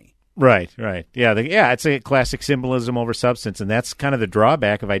like me. Right. Yeah, it's a classic symbolism over substance, and that's kind of the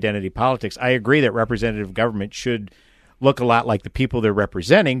drawback of identity politics. I agree that representative government should look a lot like the people they're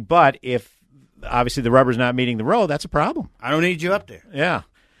representing, but if obviously the rubber's not meeting the road, that's a problem. I don't need you up there. Yeah.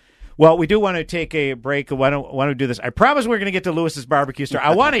 Well, we do want to take a break. Why don't we do this? I promise we're going to get to Lewis's barbecue store.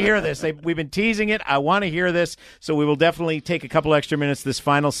 I want to hear this. We've been teasing it. I want to hear this. So we will definitely take a couple extra minutes this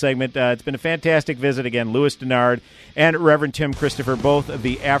final segment. It's been a fantastic visit again. Louis Dennard and Reverend Tim Christopher, both of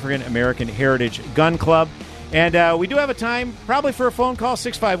the African American Heritage Gun Club. And we do have a time probably for a phone call.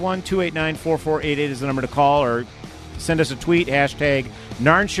 651-289-4488 is the number to call, or send us a tweet, hashtag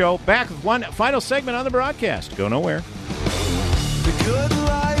Narn Show. Back with one final segment on the broadcast. Go nowhere. The good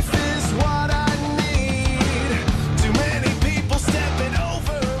life is what I need. Too many people stepping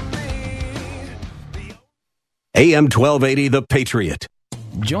over me. AM 1280, The Patriot.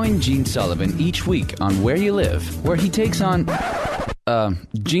 Join Gene Sullivan each week on Where You Live, where he takes on...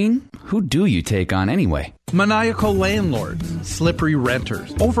 Gene, who do you take on anyway? Maniacal landlords, slippery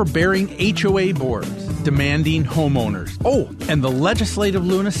renters, overbearing HOA boards, demanding homeowners. Oh, and the legislative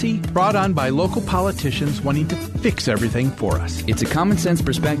lunacy brought on by local politicians wanting to fix everything for us. It's a common sense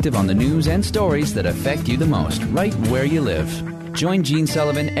perspective on the news and stories that affect you the most, right where you live. Join Gene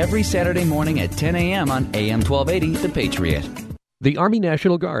Sullivan every Saturday morning at 10 a.m. on AM 1280, The Patriot. The Army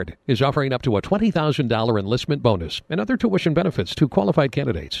National Guard is offering up to a $20,000 enlistment bonus and other tuition benefits to qualified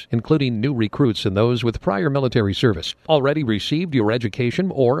candidates, including new recruits and those with prior military service. Already received your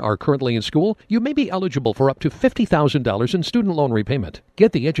education or are currently in school? You may be eligible for up to $50,000 in student loan repayment.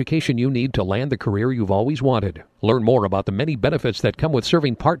 Get the education you need to land the career you've always wanted. Learn more about the many benefits that come with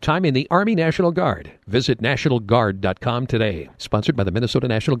serving part-time in the Army National Guard. Visit nationalguard.com today. Sponsored by the Minnesota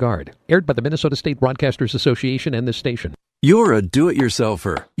National Guard. Aired by the Minnesota State Broadcasters Association and this station. You're a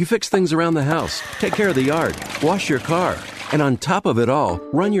do-it-yourselfer. You fix things around the house, take care of the yard, wash your car, and on top of it all,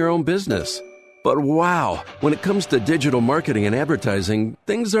 run your own business. But wow, when it comes to digital marketing and advertising,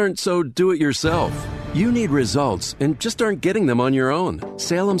 things aren't so do-it-yourself. You need results and just aren't getting them on your own.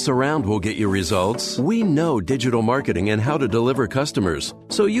 Salem Surround will get you results. We know digital marketing and how to deliver customers,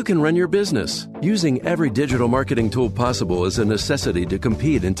 so you can run your business. Using every digital marketing tool possible is a necessity to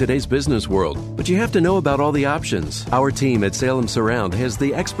compete in today's business world, but you have to know about all the options. Our team at Salem Surround has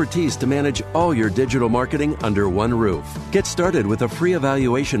the expertise to manage all your digital marketing under one roof. Get started with a free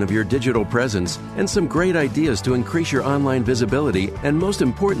evaluation of your digital presence and some great ideas to increase your online visibility and, most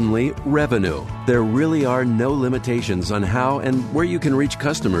importantly, revenue. There really are no limitations on how and where you can reach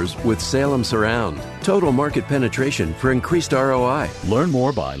customers with Salem Surround. Total market penetration for increased ROI. Learn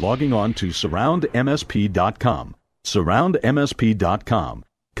more by logging on to surroundmsp.com. Surroundmsp.com,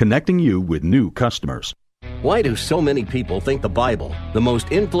 connecting you with new customers. Why do so many people think the Bible, the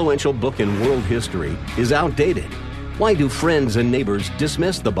most influential book in world history, is outdated? Why do friends and neighbors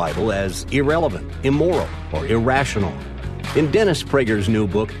dismiss the Bible as irrelevant, immoral, or irrational? In Dennis Prager's new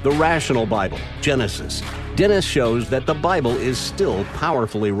book, The Rational Bible, Genesis, Dennis shows that the Bible is still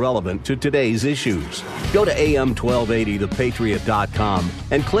powerfully relevant to today's issues. Go to am1280thepatriot.com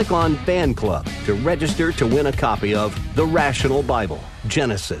and click on Fan Club to register to win a copy of The Rational Bible,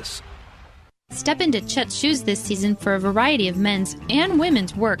 Genesis. Step into Chet's Shoes this season for a variety of men's and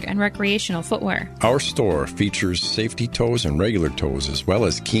women's work and recreational footwear. Our store features safety toes and regular toes, as well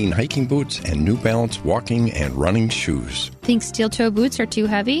as Keen hiking boots and New Balance walking and running shoes. Think steel toe boots are too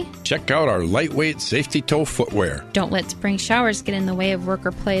heavy? Check out our lightweight safety toe footwear. Don't let spring showers get in the way of work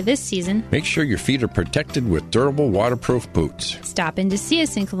or play this season. Make sure your feet are protected with durable waterproof boots. Stop in to see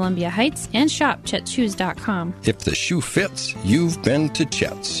us in Columbia Heights and shop ChetShoes.com. If the shoe fits, you've been to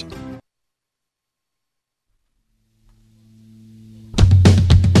Chet's.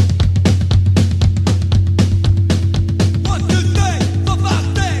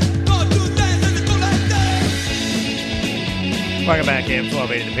 Welcome back, AM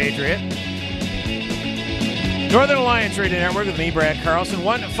 1280 The Patriot. Northern Alliance Radio Network with me, Brad Carlson.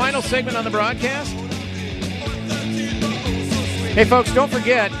 One final segment on the broadcast. Hey, folks, don't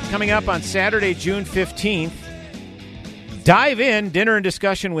forget, coming up on Saturday, June 15th, dive in, dinner and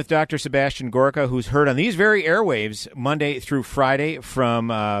discussion with Dr. Sebastian Gorka, who's heard on these very airwaves Monday through Friday from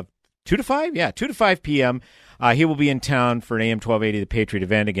 2 to 5? Yeah, 2 to 5 p.m. He will be in town for an AM 1280 The Patriot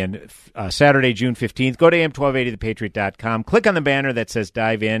event again, Saturday, June 15th. Go to am1280thepatriot.com. Click on the banner that says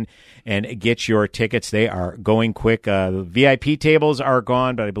dive in and get your tickets. They are going quick. VIP tables are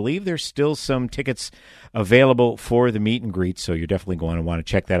gone, but I believe there's still some tickets available for the meet and greet, so you're definitely going to want to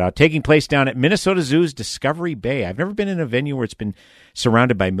check that out. Taking place down at Minnesota Zoo's Discovery Bay. I've never been in a venue where it's been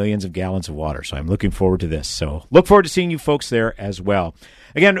surrounded by millions of gallons of water, so I'm looking forward to this. So look forward to seeing you folks there as well.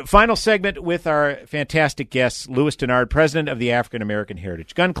 Again, final segment with our fantastic guests, Louis Dennard, president of the African American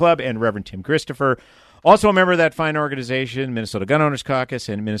Heritage Gun Club, and Reverend Tim Christopher, also a member of that fine organization, Minnesota Gun Owners Caucus,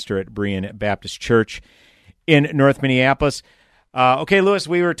 and minister at Berean Baptist Church in North Minneapolis. Okay, Louis,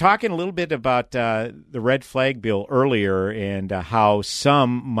 we were talking a little bit about the red flag bill earlier and how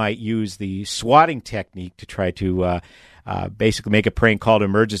some might use the swatting technique to try to basically make a prank call to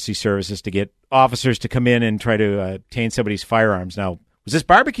emergency services to get officers to come in and try to obtain somebody's firearms. Now, was this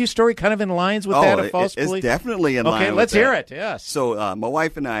barbecue story kind of in lines with that, a false belief? It's definitely in line with that. Okay, let's hear it, yes. So my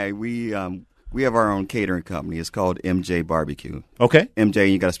wife and I, we have our own catering company. It's called MJ Barbecue. Okay.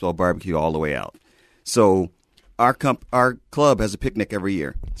 MJ, you got to spell barbecue all the way out. So our club has a picnic every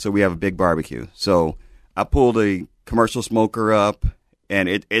year. So we have a big barbecue. So I pulled a commercial smoker up, and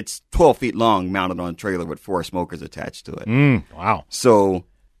it's 12 feet long, mounted on a trailer with 4 smokers attached to it. Wow. So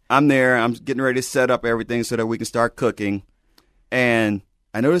I'm there. I'm getting ready to set up everything so that we can start cooking. And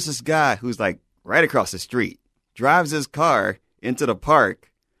I noticed this guy who's like right across the street, drives his car into the park,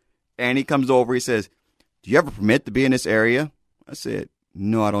 and he comes over. He says, "Do you have a permit to be in this area?" I said,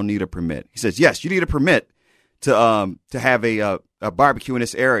 "No, I don't need a permit." He says, "Yes, you need a permit to have a barbecue in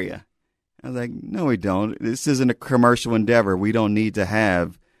this area." I was like, "No, we don't. This isn't a commercial endeavor. We don't need to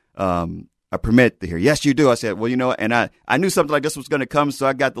have a permit here." "Yes, you do." I said, "Well, you know," and I knew something like this was going to come, so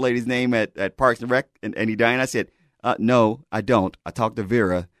I got the lady's name at Parks and Rec, and Edina. I said, No, I don't. I talked to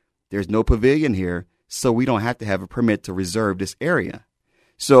Vera. There's no pavilion here, so we don't have to have a permit to reserve this area.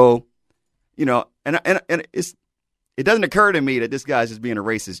 So, and it doesn't occur to me that this guy's just being a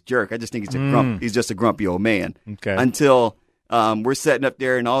racist jerk. I just think he's just a grumpy old man. Okay. Until we're setting up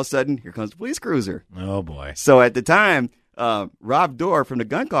there, and all of a sudden, here comes the police cruiser. Oh, boy. So at the time, Rob Dorr from the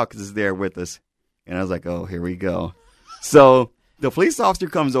gun caucus is there with us. And I was like, oh, here we go. So the police officer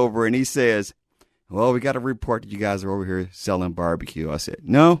comes over, and he says, well, we got a report that you guys are over here selling barbecue. I said,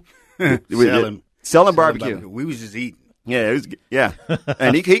 no. Selling barbecue. We was just eating. Yeah,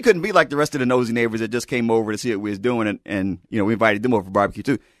 and he couldn't be like the rest of the nosy neighbors that just came over to see what we was doing, and we invited them over for barbecue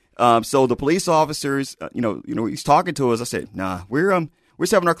too. So the police officers, he's talking to us. I said, nah, we're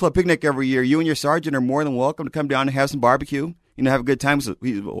having our club picnic every year. You and your sergeant are more than welcome to come down and have some barbecue. Have a good time. So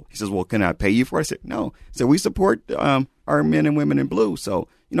he says, well, can I pay you for it? I said, no. So we support our men and women in blue. So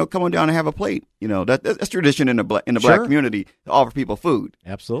come on down and have a plate. That's tradition in the black community to offer people food.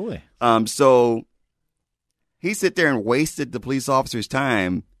 Absolutely. So he sit there and wasted the police officer's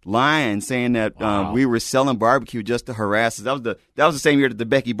time lying, saying that we were selling barbecue just to harass us. That was the same year that the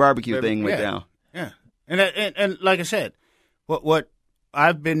Becky barbecue thing went down. Yeah, and like I said, what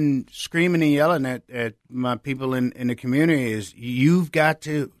I've been screaming and yelling at my people in the community is you've got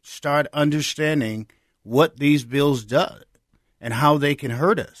to start understanding what these bills do and how they can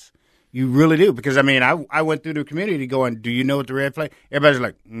hurt us. You really do, because I went through the community going, do you know what the red flag? Everybody's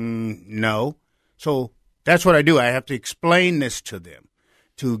like, no. So that's what I do. I have to explain this to them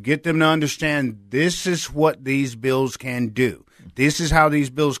to get them to understand this is what these bills can do. This is how these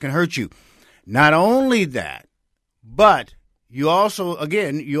bills can hurt you. Not only that, but you also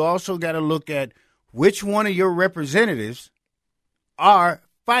got to look at which one of your representatives are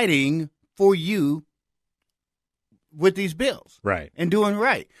fighting for you with these bills, right, and doing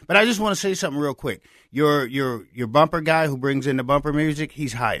right. But I just want to say something real quick. Your bumper guy who brings in the bumper music,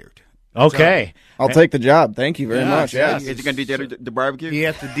 he's hired. Okay, I'll take the job. Thank you very much. Yes. Is he going to DJ the barbecue? He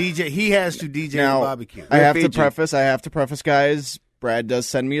has to DJ now, the barbecue. I have to preface, guys. Brad does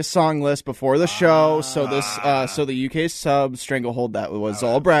send me a song list before the show, so the UK sub Stranglehold, that was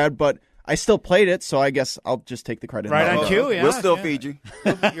all Brad, but I still played it, so I guess I'll just take the credit. Right on cue, yeah. We'll still feed you.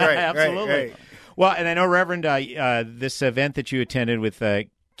 You're right, absolutely. Right. Well, and I know, Reverend, this event that you attended with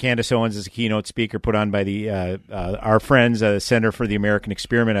Candace Owens as a keynote speaker put on by our friends, Center for the American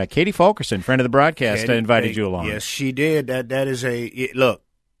Experiment, Katie Fulkerson, friend of the broadcast, invited you along. Yes, she did. That is look,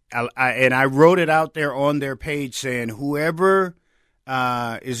 I wrote it out there on their page saying whoever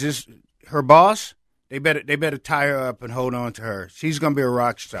is this her boss, they better tie her up and hold on to her. She's going to be a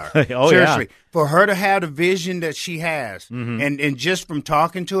rock star. Seriously, for her to have the vision that she has, and just from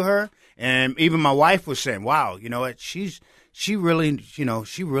talking to her, and even my wife was saying, "Wow, you know what? She really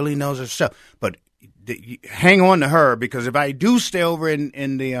knows her stuff." But hang on to her, because if I do stay over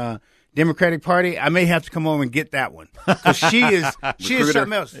in the Democratic Party, I may have to come over and get that one, because she is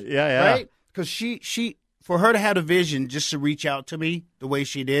something else. Yeah, right? Because she. For her to have a vision just to reach out to me the way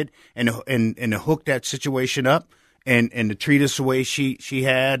she did and to hook that situation up and to treat us the way she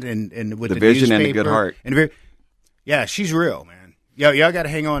had and with the vision and the good heart. Yeah, she's real, man. Y'all got to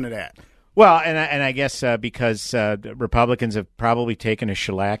hang on to that. Well, and I guess because Republicans have probably taken a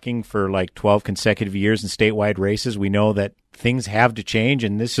shellacking for like 12 consecutive years in statewide races, we know that things have to change,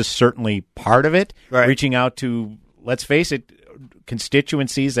 and this is certainly part of it. Right. Reaching out to, let's face it,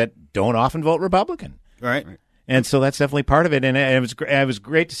 constituencies that don't often vote Republican. Right. And so that's definitely part of it. And it was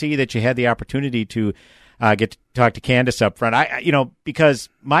great to see that you had the opportunity to get to talk to Candace up front. Because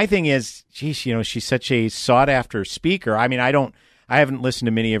my thing is, geez, she's such a sought after speaker. I haven't listened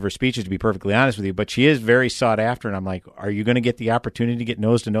to many of her speeches, to be perfectly honest with you, but she is very sought after. And I'm like, are you going to get the opportunity to get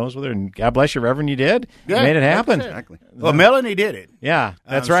nose to nose with her? And God bless you, Reverend, you did. Yeah, you made it happen. Exactly. Well, Melanie did it. Yeah,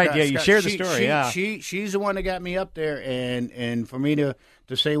 that's right. You shared the story. She's the one that got me up there, and for me to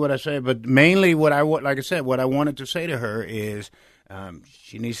say what I said, but mainly what I wanted to say to her is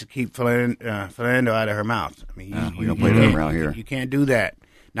she needs to keep philandro out of her mouth. I mean, we don't play that around here. You can't do that.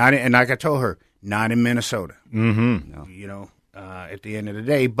 And like I told her, not in Minnesota. Mm-hmm. No. At the end of the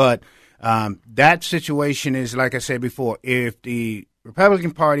day, but that situation is, like I said before, if the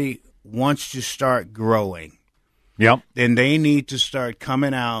Republican Party wants to start growing, then they need to start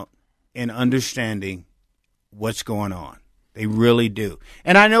coming out and understanding what's going on. They really do.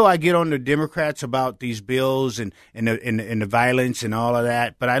 And I know I get on the Democrats about these bills and the violence and all of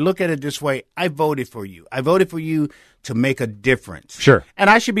that, but I look at it this way. I voted for you. I voted for you to make a difference. Sure. And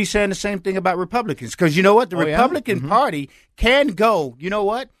I should be saying the same thing about Republicans, because you know what? The Republican Party can go, you know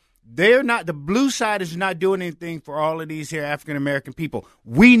what? They're not, the blue side is not doing anything for all of these here African-American people.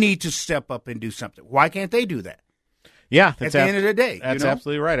 We need to step up and do something. Why can't they do that? Yeah, at the end of the day. That's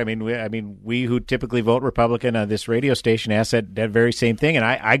absolutely right. I mean, we who typically vote Republican on this radio station ask that very same thing. And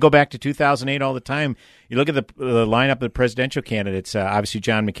I go back to 2008 all the time. You look at the lineup of the presidential candidates. Obviously,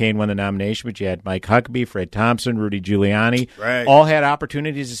 John McCain won the nomination, but you had Mike Huckabee, Fred Thompson, Rudy Giuliani. Right. All had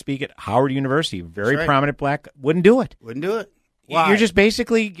opportunities to speak at Howard University. Very prominent black. Wouldn't do it. Why? You're just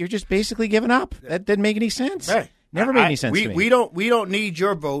basically giving up. That didn't make any sense. Right. Never made any sense to me. We don't need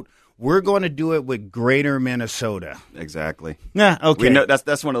your vote. We're going to do it with Greater Minnesota. Exactly. Yeah. Okay. We know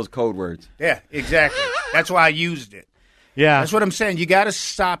that's one of those code words. Yeah. Exactly. That's why I used it. Yeah. That's what I'm saying. You got to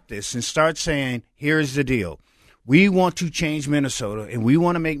stop this and start saying, here's the deal. We want to change Minnesota, and we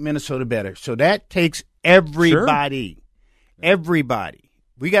want to make Minnesota better. So that takes everybody. Sure. Everybody.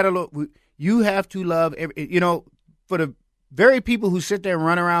 We got to look. You have to love, for the very people who sit there and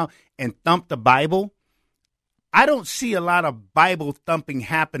run around and thump the Bible, I don't see a lot of Bible thumping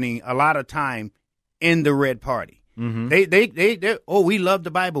happening a lot of time in the Red Party. Mm-hmm. They we love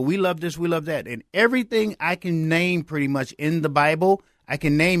the Bible. We love this. We love that. And everything I can name pretty much in the Bible, I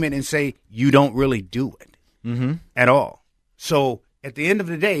can name it and say, you don't really do it at all. So at the end of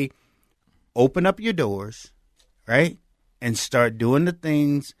the day, open up your doors, right, and start doing the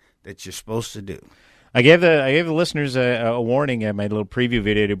things that you're supposed to do. I gave the listeners a warning at my little preview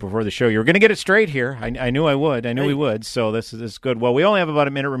video before the show. You were going to get it straight here. I knew I would. I knew we would. So this is good. Well, we only have about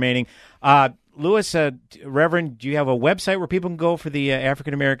a minute remaining. Lewis, Reverend, do you have a website where people can go for the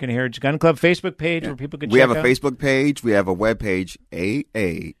African American Heritage Gun Club Facebook page where people can check out? We have a Facebook page. We have a web page,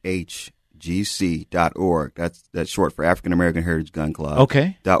 AAHGC.org. That's short for African American Heritage Gun Club.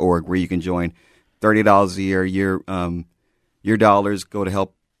 Okay. .org, where you can join. $30 a year. Your dollars go to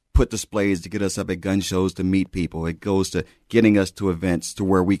help put displays to get us up at gun shows to meet people. It goes to getting us to events to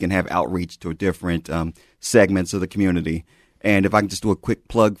where we can have outreach to different segments of the community. And if I can just do a quick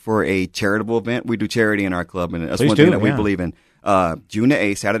plug for a charitable event, we do charity in our club, and that's one thing that we believe in. June the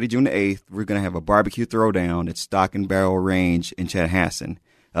 8th, Saturday, June the 8th, we're going to have a barbecue throwdown at Stock and Barrel Range in Chanhassen.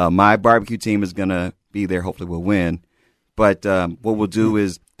 My barbecue team is going to be there. Hopefully we'll win. But what we'll do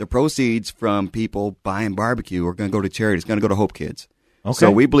is the proceeds from people buying barbecue are going to go to charity. It's going to go to Hope Kids. Okay.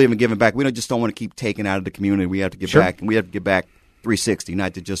 So we believe in giving back. We just don't want to keep taking out of the community. We have to give back, and we have to give back 360,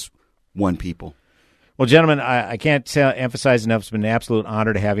 not to just one people. Well, gentlemen, I can't emphasize enough. It's been an absolute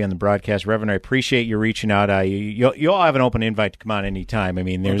honor to have you on the broadcast. Reverend, I appreciate you reaching out. You all have an open invite to come on any time. I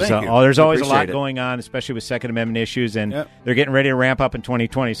mean, there's always a lot going on, especially with Second Amendment issues, and they're getting ready to ramp up in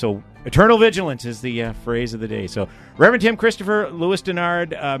 2020. So eternal vigilance is the phrase of the day. So Reverend Tim Christopher, Louis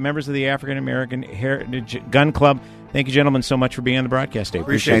Dennard, members of the African American Heritage Gun Club, thank you, gentlemen, so much for being on the broadcast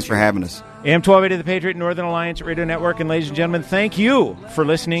today. Thanks for having us. AM 1280, the Patriot Northern Alliance Radio Network. And ladies and gentlemen, thank you for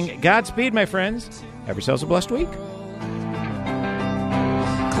listening. Godspeed, my friends. Have yourselves a blessed week.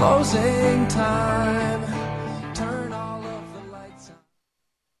 Closing time. Turn all of the lights on.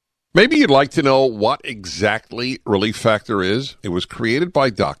 Maybe you'd like to know what exactly Relief Factor is. It was created by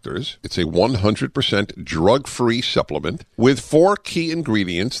doctors. It's a 100% drug-free supplement with 4 key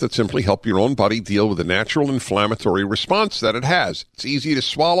ingredients that simply help your own body deal with the natural inflammatory response that it has. It's easy to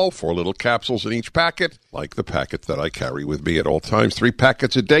swallow, 4 little capsules in each packet, like the packet that I carry with me at all times. 3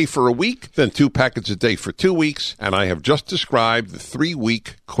 packets a day for a week, then 2 packets a day for 2 weeks, and I have just described the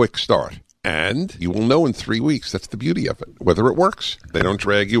 3-week quick start. And you will know in 3 weeks. That's the beauty of it. Whether it works, they don't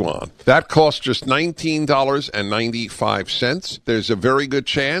drag you on. That costs just $19.95. There's a very good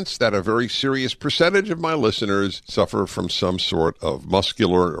chance that a very serious percentage of my listeners suffer from some sort of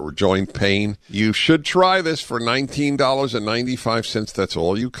muscular or joint pain. You should try this for $19.95. That's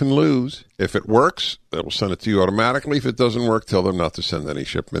all you can lose. If it works, they will send it to you automatically. If it doesn't work, tell them not to send any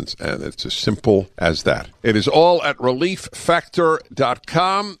shipments, and it's as simple as that. It is all at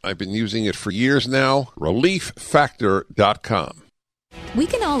ReliefFactor.com. I've been using it for years now. ReliefFactor.com. We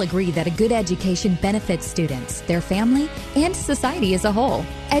can all agree that a good education benefits students, their family, and society as a whole.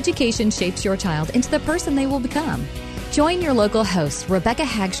 Education shapes your child into the person they will become. Join your local hosts, Rebecca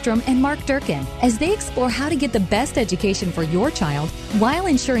Hagstrom and Mark Durkin, as they explore how to get the best education for your child while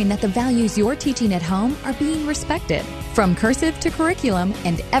ensuring that the values you're teaching at home are being respected. From cursive to curriculum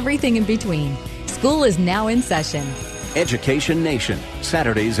and everything in between. School is now in session. Education Nation,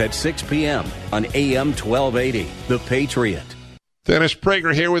 Saturdays at 6 p.m. on AM 1280, The Patriot. Dennis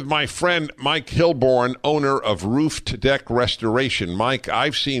Prager here with my friend Mike Hilborn, owner of Roofed Deck Restoration. Mike,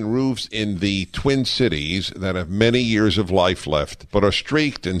 I've seen roofs in the Twin Cities that have many years of life left, but are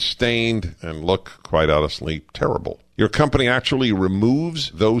streaked and stained and look, quite honestly, terrible. Your company actually removes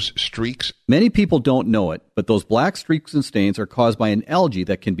those streaks? Many people don't know it, but those black streaks and stains are caused by an algae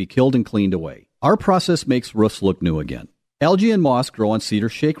that can be killed and cleaned away. Our process makes roofs look new again. Algae and moss grow on cedar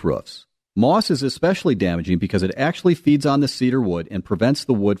shake roofs. Moss is especially damaging because it actually feeds on the cedar wood and prevents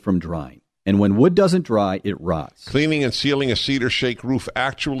the wood from drying. And when wood doesn't dry, it rots. Cleaning and sealing a cedar shake roof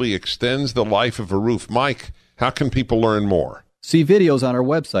actually extends the life of a roof. Mike, how can people learn more? See videos on our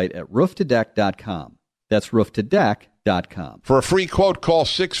website at rooftodeck.com. That's rooftodeck.com. For a free quote, call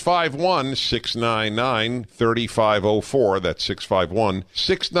 651-699-3504. That's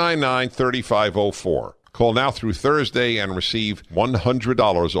 651-699-3504. Call now through Thursday and receive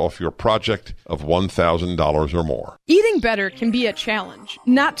 $100 off your project of $1,000 or more. Eating better can be a challenge,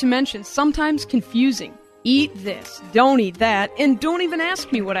 not to mention sometimes confusing. Eat this, don't eat that, and don't even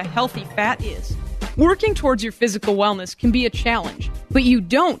ask me what a healthy fat is. Working towards your physical wellness can be a challenge, but you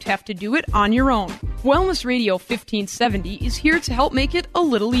don't have to do it on your own. Wellness Radio 1570 is here to help make it a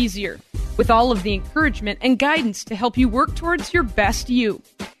little easier, with all of the encouragement and guidance to help you work towards your best you.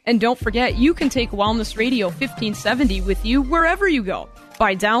 And don't forget, you can take Wellness Radio 1570 with you wherever you go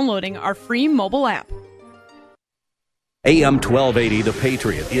by downloading our free mobile app. AM 1280, The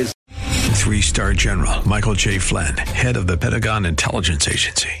Patriot, is... 3-star General Michael J. Flynn, head of the Pentagon Intelligence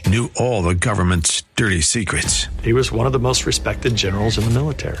Agency, knew all the government's dirty secrets. He was one of the most respected generals in the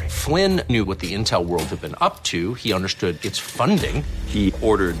military. Flynn knew what the intel world had been up to. He understood its funding. He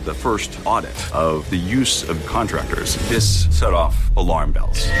ordered the first audit of the use of contractors. This set off alarm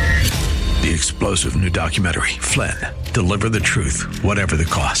bells. The explosive new documentary, Flynn, Deliver the Truth, Whatever the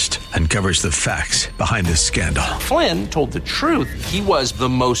Cost, uncovers the facts behind this scandal. Flynn told the truth. He was the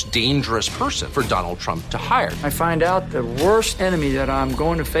most dangerous person for Donald Trump to hire. I find out the worst enemy that I'm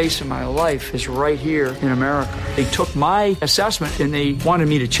going to face in my life is right here in America. They took my assessment and they wanted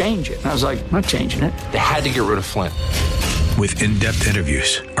me to change it. And I was like, I'm not changing it. They had to get rid of Flynn. With in-depth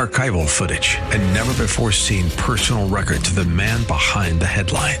interviews, archival footage, and never-before-seen personal records of the man behind the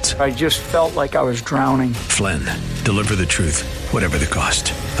headlines. I just felt like I was drowning. Flynn, Deliver the Truth, Whatever the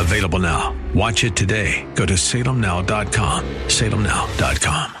Cost. Available now. Watch it today. Go to salemnow.com.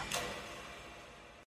 salemnow.com.